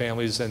the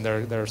families and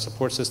their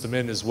support system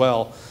in as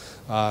well.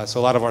 So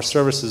a lot of our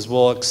services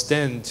will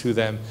extend to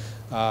them.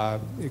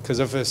 Because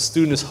if a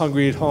student is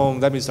hungry at home,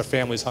 that means their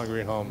family's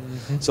hungry at home.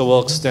 So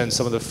we'll extend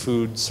some of the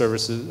food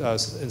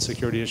services,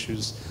 insecurity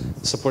issues,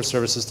 support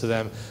services to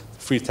them,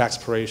 free tax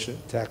preparation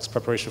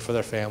for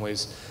their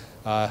families,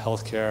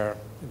 healthcare,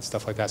 and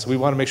stuff like that. So we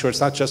want to make sure it's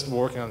not just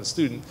working on the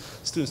student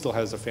still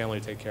has their family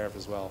to take care of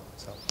as well.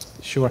 So.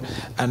 Sure.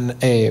 And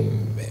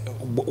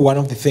one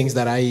of the things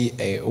that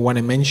I want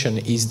to mention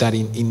is that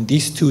in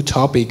these two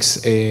topics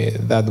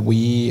that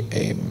we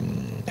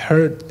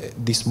heard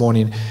this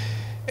morning,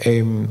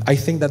 I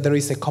think that there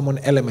is a common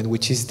element,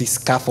 which is the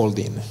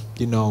scaffolding.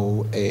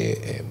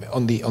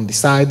 On the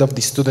side of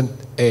the student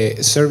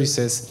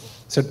services.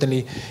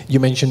 Certainly, you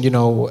mentioned,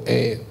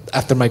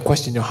 after my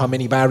question, how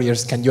many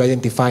barriers can you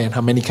identify and how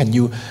many can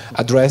you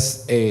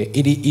address?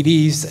 It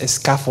is a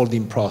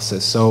scaffolding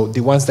process. So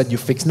the ones that you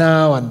fix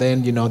now, and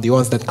then the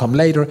ones that come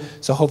later.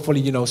 So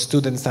hopefully,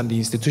 students and the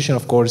institution,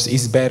 of course,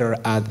 is better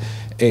at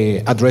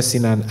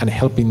addressing and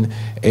helping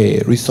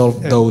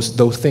resolve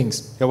those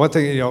things. Yeah, one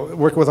thing,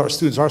 working with our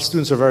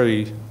students are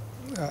very.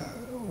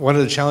 One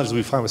of the challenges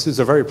we find with students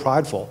are very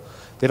prideful.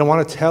 They don't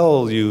want to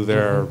tell you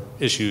their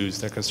issues,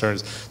 their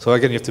concerns. So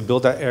again, you have to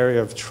build that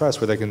area of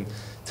trust where they can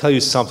tell you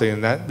something,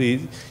 and that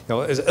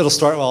it'll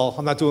start. Well,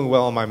 I'm not doing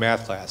well in my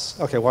math class.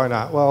 Okay, why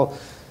not? Well,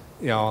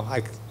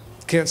 I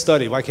can't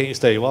study. Why can't you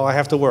study? Well, I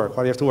have to work.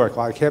 Why do you have to work?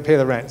 Well, I can't pay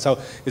the rent. So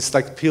it's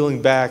like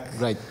peeling back.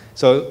 Right.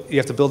 So you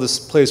have to build this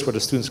place where the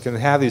students can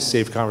have these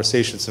safe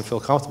conversations and feel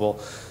comfortable.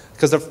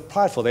 Because they're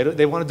prideful,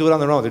 they want to do it on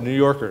their own. They're New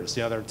Yorkers,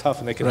 they're tough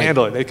and they can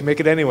handle it. They can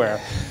make it anywhere.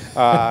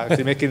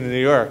 They make it in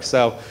New York.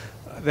 So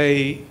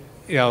they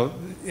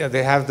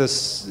have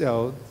this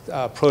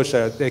approach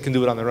that they can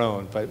do it on their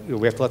own, but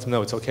we have to let them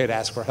know it's okay to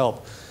ask for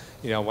help.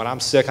 When I'm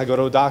sick, I go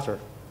to a doctor.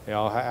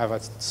 I have a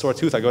sore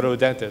tooth, I go to a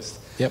dentist.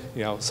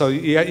 Yep. So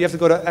you have to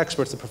go to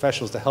experts and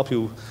professionals to help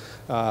you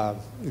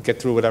get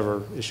through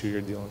whatever issue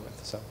you're dealing with.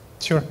 So.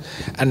 Sure,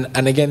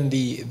 and again,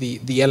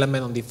 the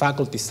element on the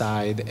faculty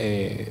side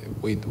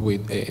with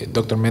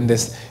Dr.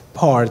 Méndez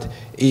part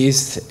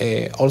is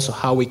also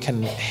how we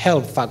can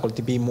help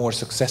faculty be more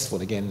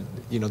successful. Again,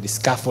 the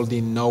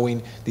scaffolding,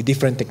 knowing the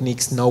different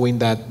techniques, knowing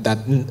that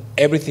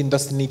everything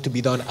doesn't need to be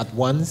done at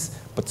once,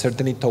 but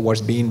certainly towards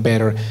being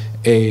better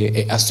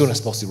as soon as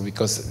possible,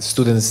 because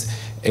students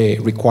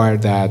require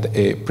that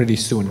pretty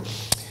soon.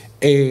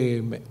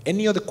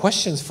 Any other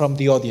questions from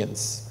the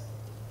audience?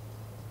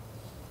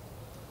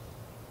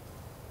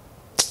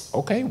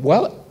 Okay,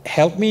 well,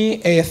 help me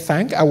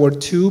thank our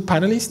two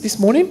panelists this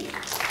morning.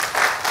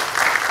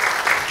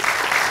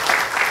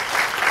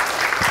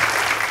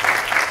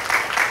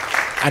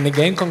 And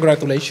again,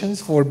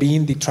 congratulations for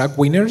being the track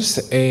winners.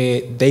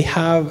 They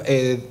have,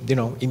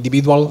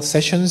 individual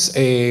sessions,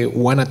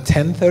 one at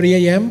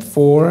 10:30 a.m.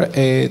 for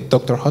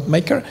Dr.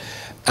 Hutmaker,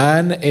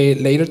 and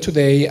later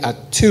today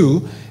at 2,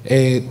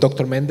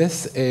 Dr.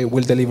 Méndez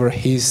will deliver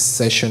his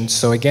session.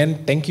 So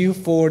again, thank you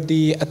for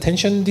the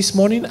attention this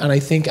morning, and I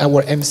think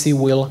our MC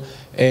will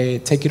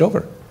take it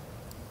over.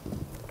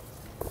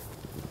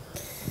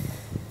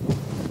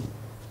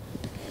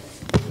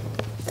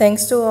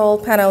 Thanks to all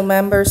panel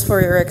members for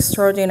your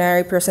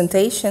extraordinary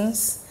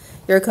presentations.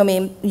 Your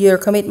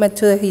commitment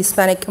to the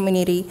Hispanic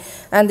community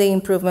and the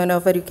improvement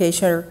of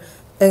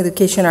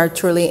education are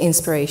truly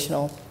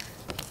inspirational.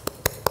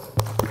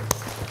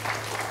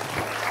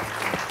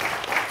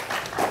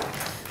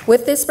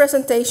 With this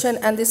presentation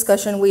and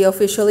discussion, we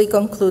officially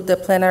conclude the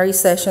plenary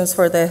sessions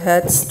for the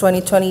HEDS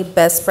 2020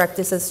 Best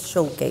Practices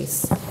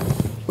Showcase.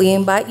 We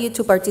invite you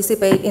to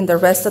participate in the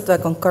rest of the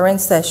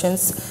concurrent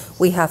sessions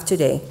we have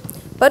today.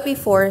 But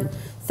before,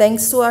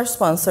 thanks to our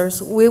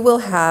sponsors, we will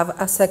have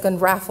a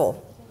second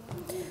raffle.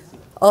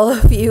 All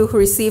of you who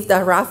received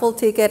a raffle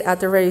ticket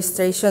at the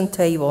registration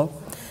table,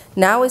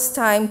 now it's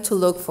time to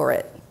look for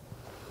it.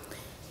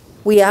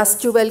 We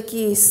asked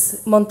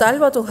Jubelkis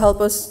Montalvo to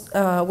help us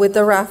with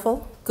the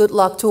raffle. Good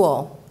luck to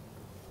all.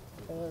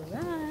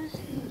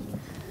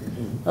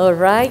 All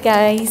right,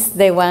 guys,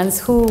 the ones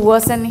who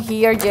wasn't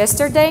here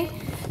yesterday,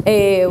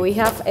 we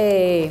have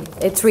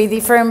 3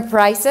 different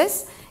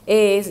prizes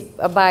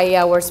by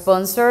our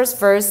sponsors.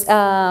 First,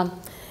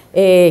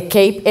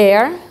 Cape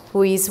Air,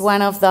 who is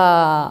one of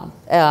the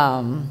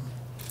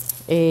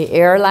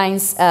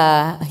airlines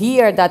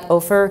here that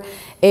offer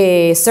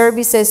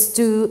services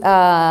to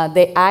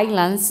the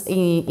islands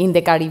in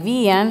the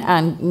Caribbean,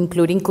 and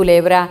including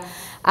Culebra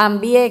and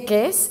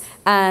Vieques,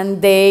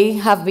 and they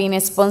have been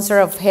a sponsor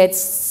of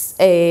HEADS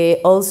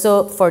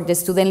also for the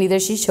Student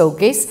Leadership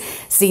Showcase,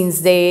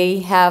 since they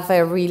have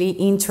a really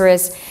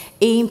interest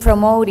in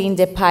promoting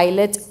the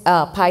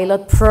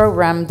pilot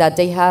program that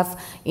they have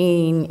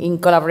in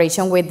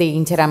collaboration with the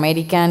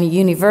Inter-American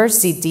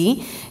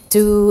University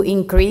to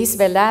increase,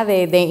 ¿verdad?,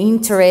 the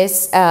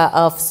interest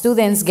of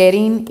students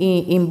getting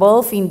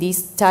involved in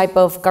this type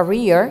of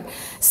career,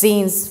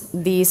 since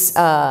this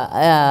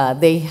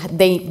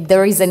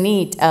there is a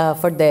need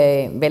for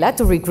the, ¿verdad?,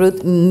 to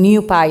recruit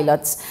new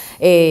pilots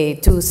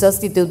to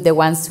substitute the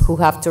ones who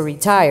have to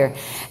retire.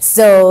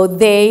 So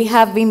they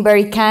have been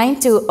very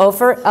kind to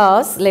offer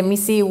us. Let me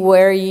see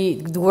where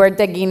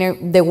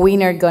the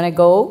winner gonna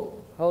go.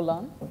 Hold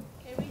on.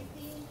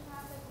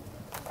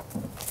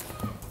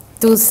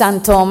 To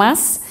San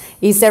Thomas.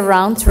 It's a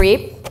round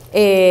trip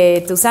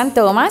to San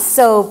Thomas,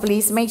 so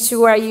please make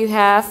sure you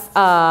have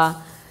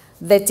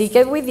the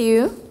ticket with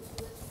you.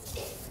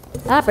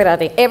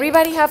 Espérate.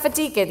 Everybody have a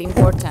ticket,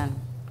 important.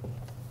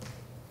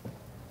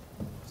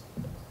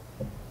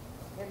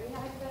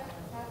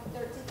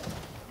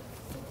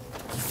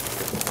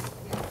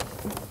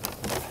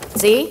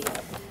 See?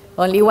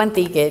 Only one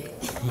ticket.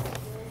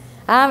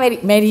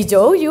 Mary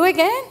Jo, you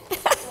again?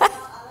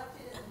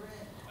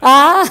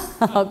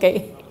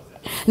 Okay.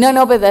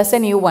 No, but that's a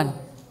new one.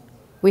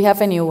 We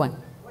have a new one.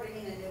 What do you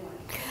mean a new one?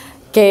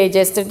 Okay,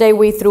 yesterday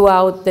we threw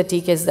out the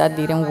tickets that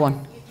didn't win. You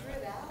threw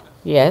it out?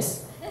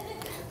 Yes.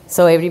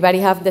 So everybody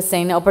have the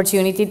same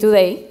opportunity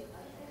today.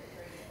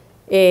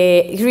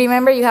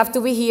 Remember, you have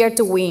to be here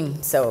to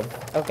win. So,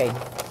 okay.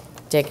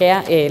 Check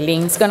it.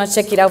 Lynn's gonna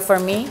check it out for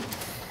me.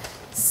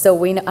 So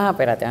we know.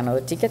 Espérate,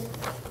 another ticket.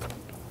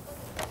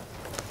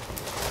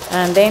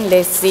 And then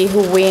let's see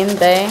who wins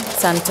the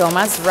San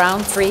Thomas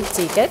round trip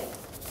ticket.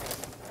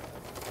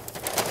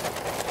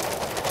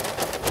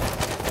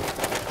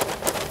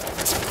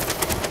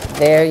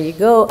 There you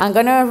go. I'm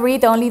going to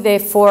read only the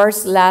 4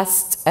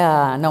 last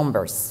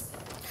numbers.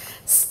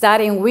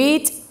 Starting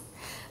with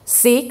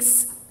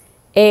 6,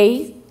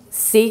 8,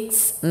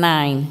 6,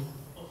 9.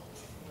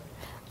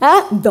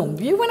 Don't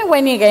you want to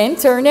win again,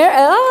 Turner?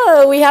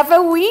 Oh, we have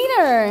a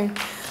winner.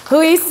 Who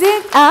is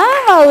it?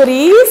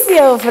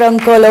 Mauricio from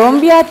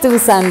Colombia to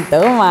San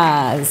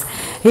Thomas.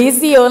 He's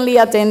the only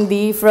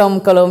attendee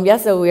from Colombia,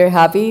 so we're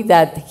happy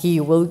that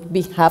he will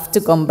have to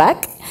come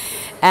back.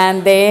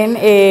 And then,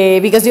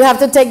 because you have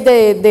to take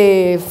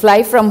the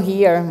flight from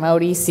here,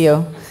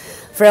 Mauricio.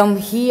 From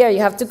here, you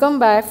have to come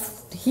back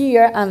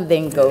here and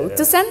then go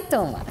to San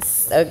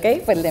Thomas.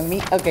 Okay, but let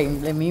me,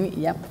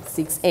 yeah,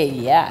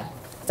 6A, yeah,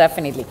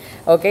 definitely.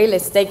 Okay,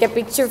 let's take a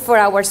picture for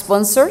our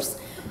sponsors.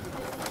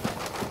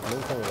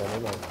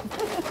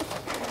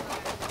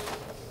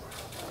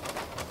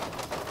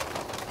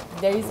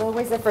 There is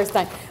always the first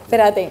time.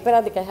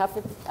 Espérate, que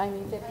I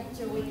need the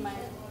picture with my,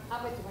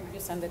 but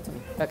you send it to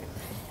me. Okay.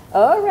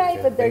 All right,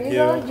 okay, but there you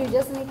go. You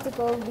just need to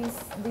call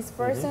this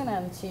person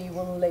and she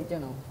will let you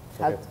know.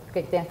 Okay.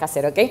 Okay, tengas que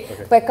hacer, okay?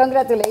 But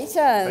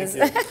congratulations.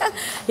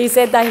 He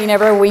said that he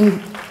never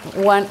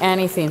won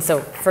anything,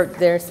 so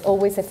there's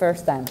always a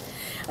first time.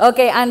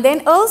 Okay, and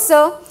then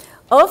also,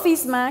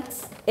 Office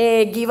Max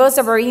give us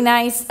a very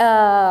nice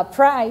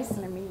prize.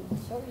 Let me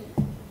show you.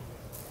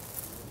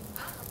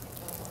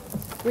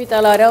 With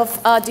a lot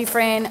of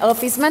different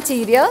office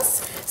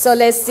materials. So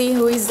let's see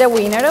who is the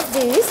winner of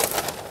this.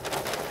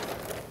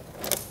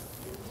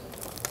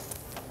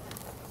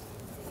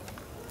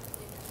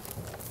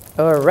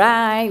 All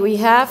right, we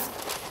have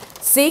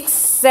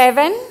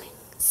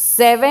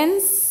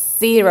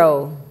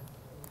 6770.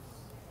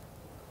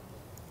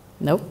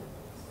 Nope.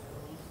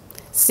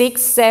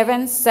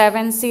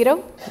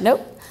 6770.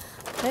 Nope.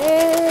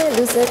 Hey,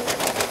 lose it.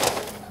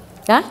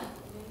 Huh?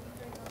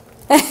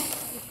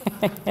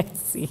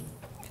 See.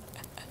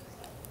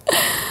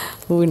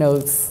 Who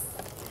knows?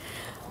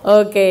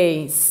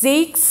 Okay,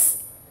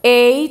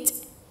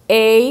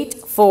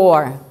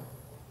 6884.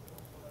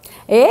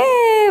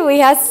 Hey, we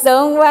have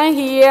someone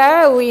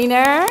here, a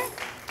winner.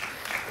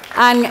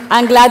 And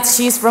I'm glad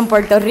she's from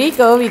Puerto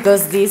Rico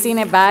because this in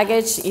a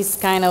baggage is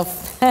kind of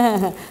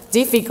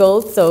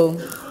difficult, so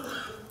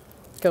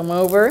come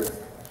over.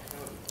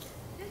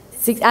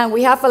 And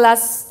we have a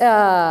last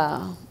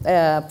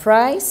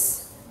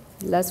prize,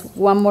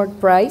 one more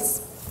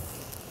prize.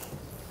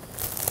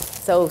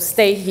 So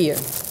stay here,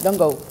 don't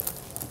go.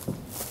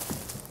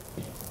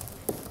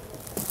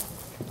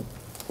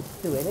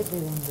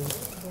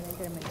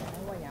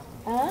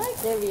 Ah,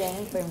 qué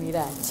bien, pues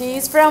mira.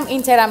 She's from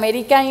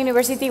Inter-American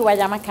University,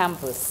 Guayama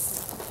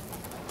campus.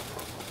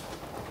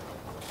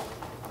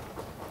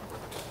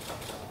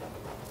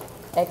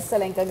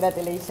 Excellent,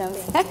 congratulations.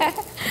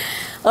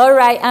 All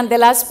right, and the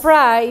last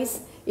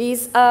prize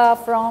is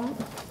from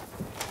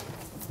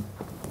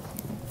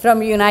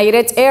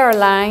United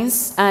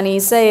Airlines, and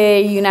it's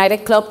a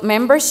United Club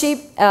membership.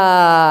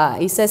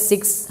 It's a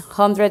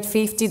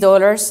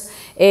 $650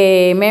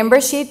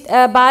 membership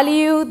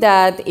value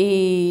that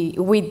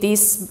with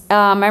this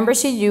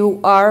membership you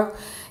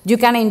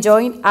can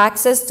enjoy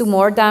access to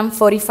more than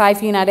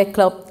 45 United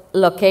Club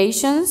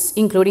locations,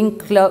 including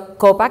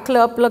Copa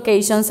Club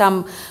locations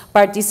and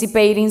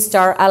participating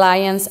Star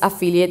Alliance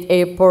affiliate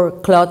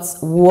airport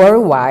clubs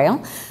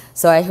worldwide.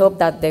 So I hope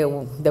that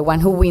the one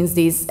who wins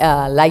this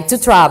like to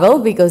travel,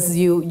 because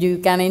you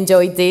can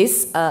enjoy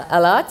this a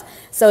lot.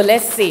 So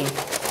let's see.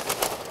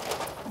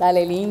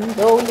 Dale, Lynn,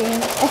 go,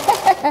 Lynn.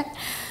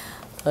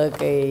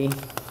 Okay.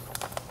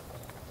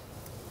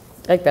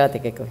 Ay, espérate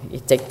que you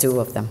take two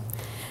of them.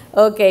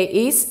 Okay,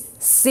 it's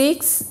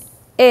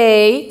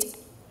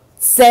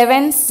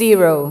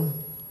 6870.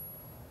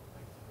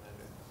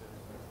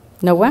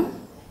 No one?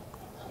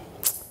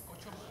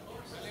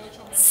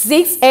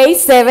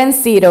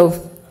 6870.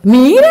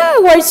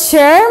 Mira, what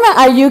Sherman,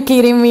 are you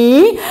kidding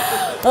me?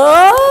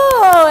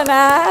 Oh,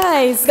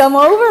 nice. Come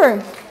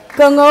over.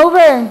 Come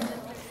over.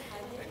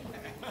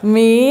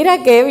 Mira,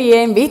 qué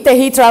bien. Viste,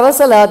 he travels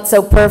a lot,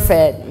 so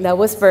perfect. That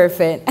was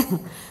perfect.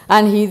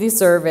 And he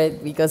deserved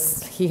it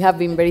because he has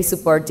been very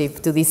supportive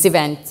to this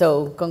event.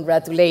 So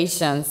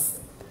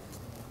congratulations.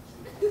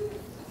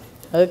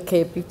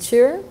 Okay,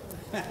 picture.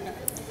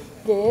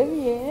 Qué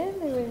bien,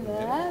 de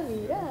verdad,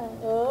 mira.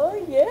 Oh,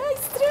 yeah,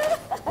 extra.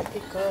 Qué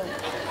cool.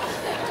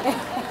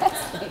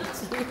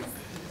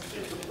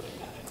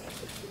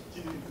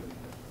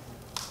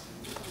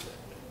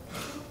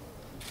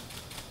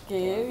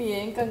 Qué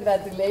bien,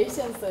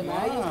 congratulations. So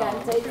now you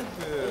can take it.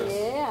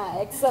 Yeah,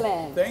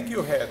 excellent. Thank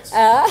you, Heads.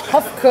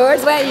 Of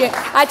course, well, you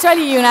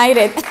actually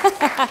united.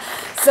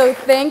 So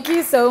thank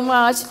you so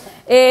much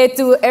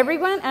to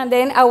everyone. And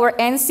then our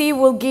NC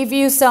will give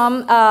you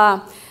some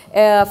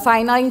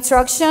final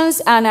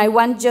instructions. And I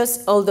want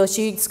just, although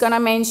she's going to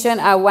mention,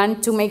 I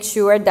want to make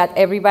sure that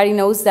everybody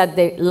knows that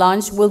the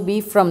lunch will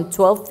be from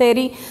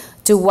 12:30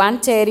 to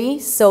 1:30.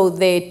 So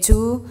the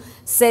two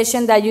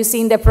session that you see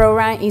in the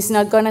program is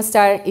not going to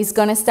start, it's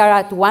going to start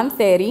at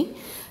 1:30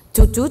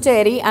 to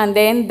 2:30, and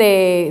then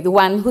the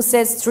one who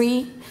says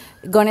 3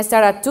 going to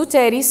start at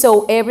 2:30,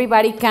 so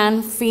everybody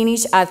can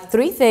finish at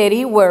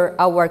 3:30 where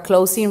our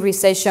closing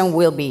recession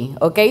will be,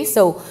 okay?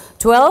 So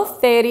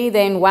 12:30,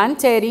 then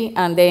 1:30,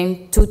 and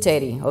then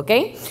 2:30,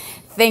 okay?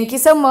 Thank you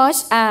so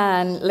much,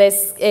 and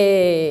let's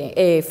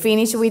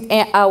finish with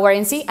our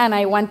NC. And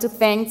I want to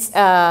thank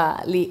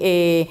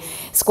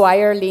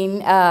Squire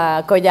Lynn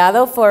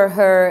Collado for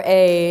her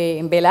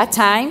Bella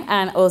time,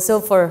 and also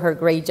for her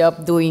great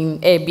job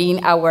doing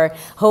being our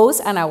host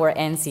and our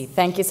NC.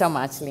 Thank you so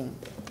much, Lynn.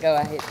 Go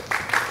ahead.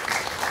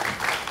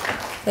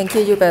 Thank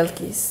you,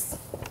 Yubelkis.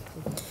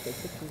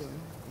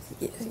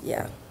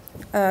 Yeah.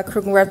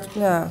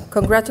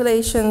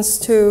 Congratulations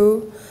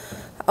to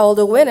all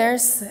the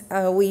winners.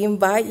 We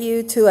invite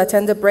you to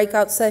attend the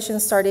breakout session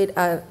started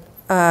at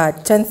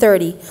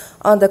 10:30.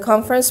 On the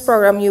conference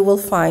program, you will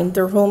find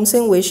the rooms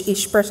in which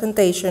each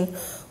presentation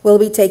will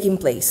be taking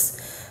place.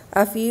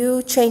 A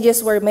few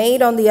changes were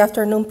made on the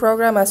afternoon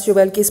program, as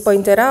Yubelkis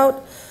pointed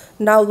out.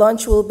 Now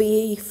lunch will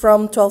be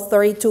from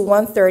 12:30 to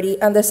 1:30,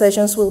 and the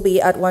sessions will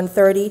be at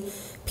 1:30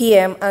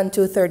 p.m. and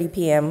 2:30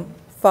 p.m.,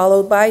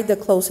 followed by the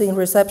closing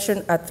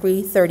reception at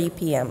 3:30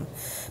 p.m.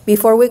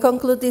 Before we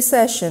conclude this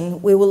session,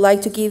 we would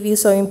like to give you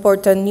some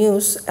important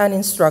news and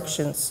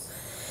instructions.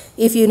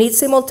 If you need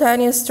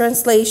simultaneous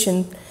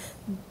translation,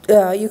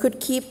 you could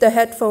keep the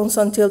headphones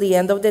until the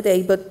end of the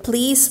day, but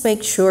please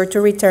make sure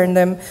to return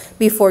them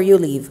before you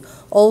leave.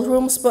 All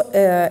rooms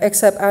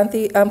except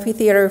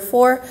Amphitheater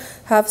 4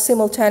 have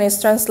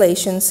simultaneous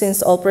translation,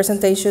 since all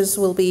presentations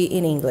will be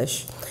in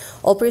English.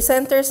 All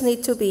presenters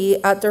need to be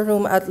at the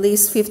room at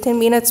least 15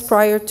 minutes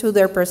prior to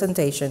their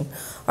presentation.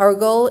 Our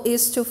goal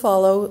is to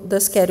follow the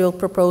schedule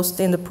proposed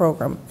in the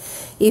program.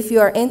 If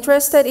you are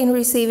interested in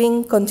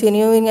receiving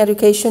continuing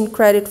education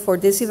credit for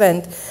this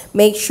event,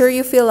 make sure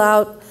you fill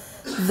out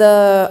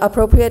the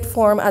appropriate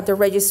form at the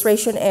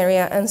registration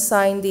area and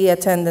sign the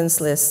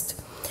attendance list.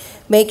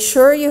 Make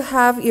sure you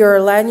have your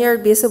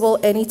lanyard visible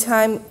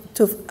anytime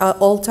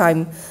all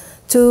time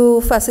to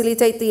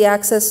facilitate the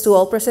access to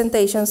all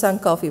presentations and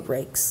coffee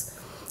breaks.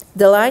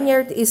 The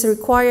lanyard is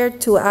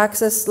required to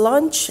access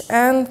lunch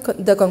and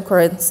the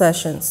concurrent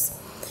sessions.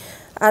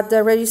 At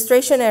the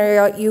registration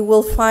area, you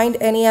will find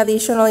any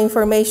additional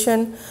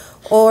information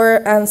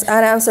and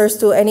answers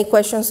to any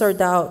questions or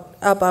doubt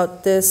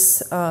about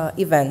this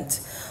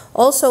event.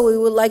 Also, we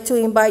would like to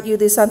invite you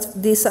this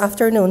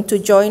afternoon to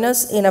join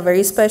us in a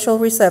very special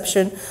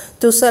reception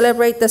to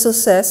celebrate the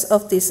success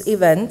of this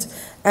event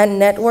and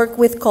network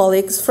with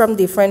colleagues from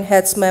different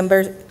HEADS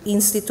member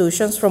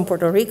institutions from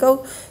Puerto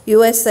Rico,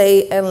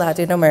 USA, and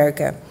Latin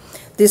America.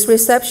 This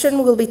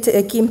reception will be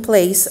taking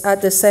place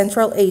at the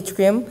Central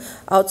Atrium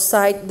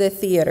outside the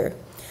theater.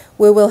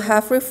 We will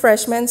have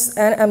refreshments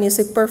and a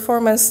music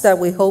performance that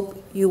we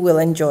hope you will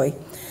enjoy.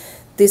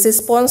 This is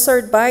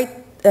sponsored by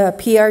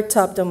PR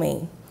Top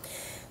Domain.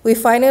 We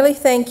finally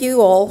thank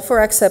you all for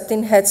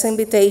accepting HEAD's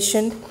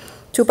invitation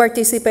to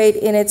participate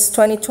in its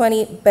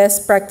 2020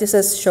 Best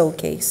Practices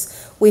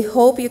Showcase. We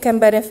hope you can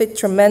benefit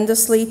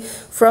tremendously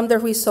from the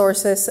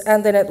resources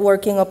and the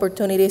networking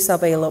opportunities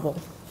available.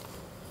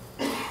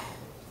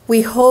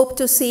 We hope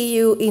to see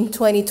you in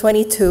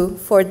 2022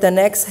 for the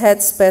next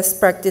HEAD's Best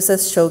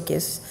Practices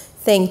Showcase.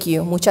 Thank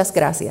you. Muchas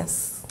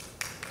gracias.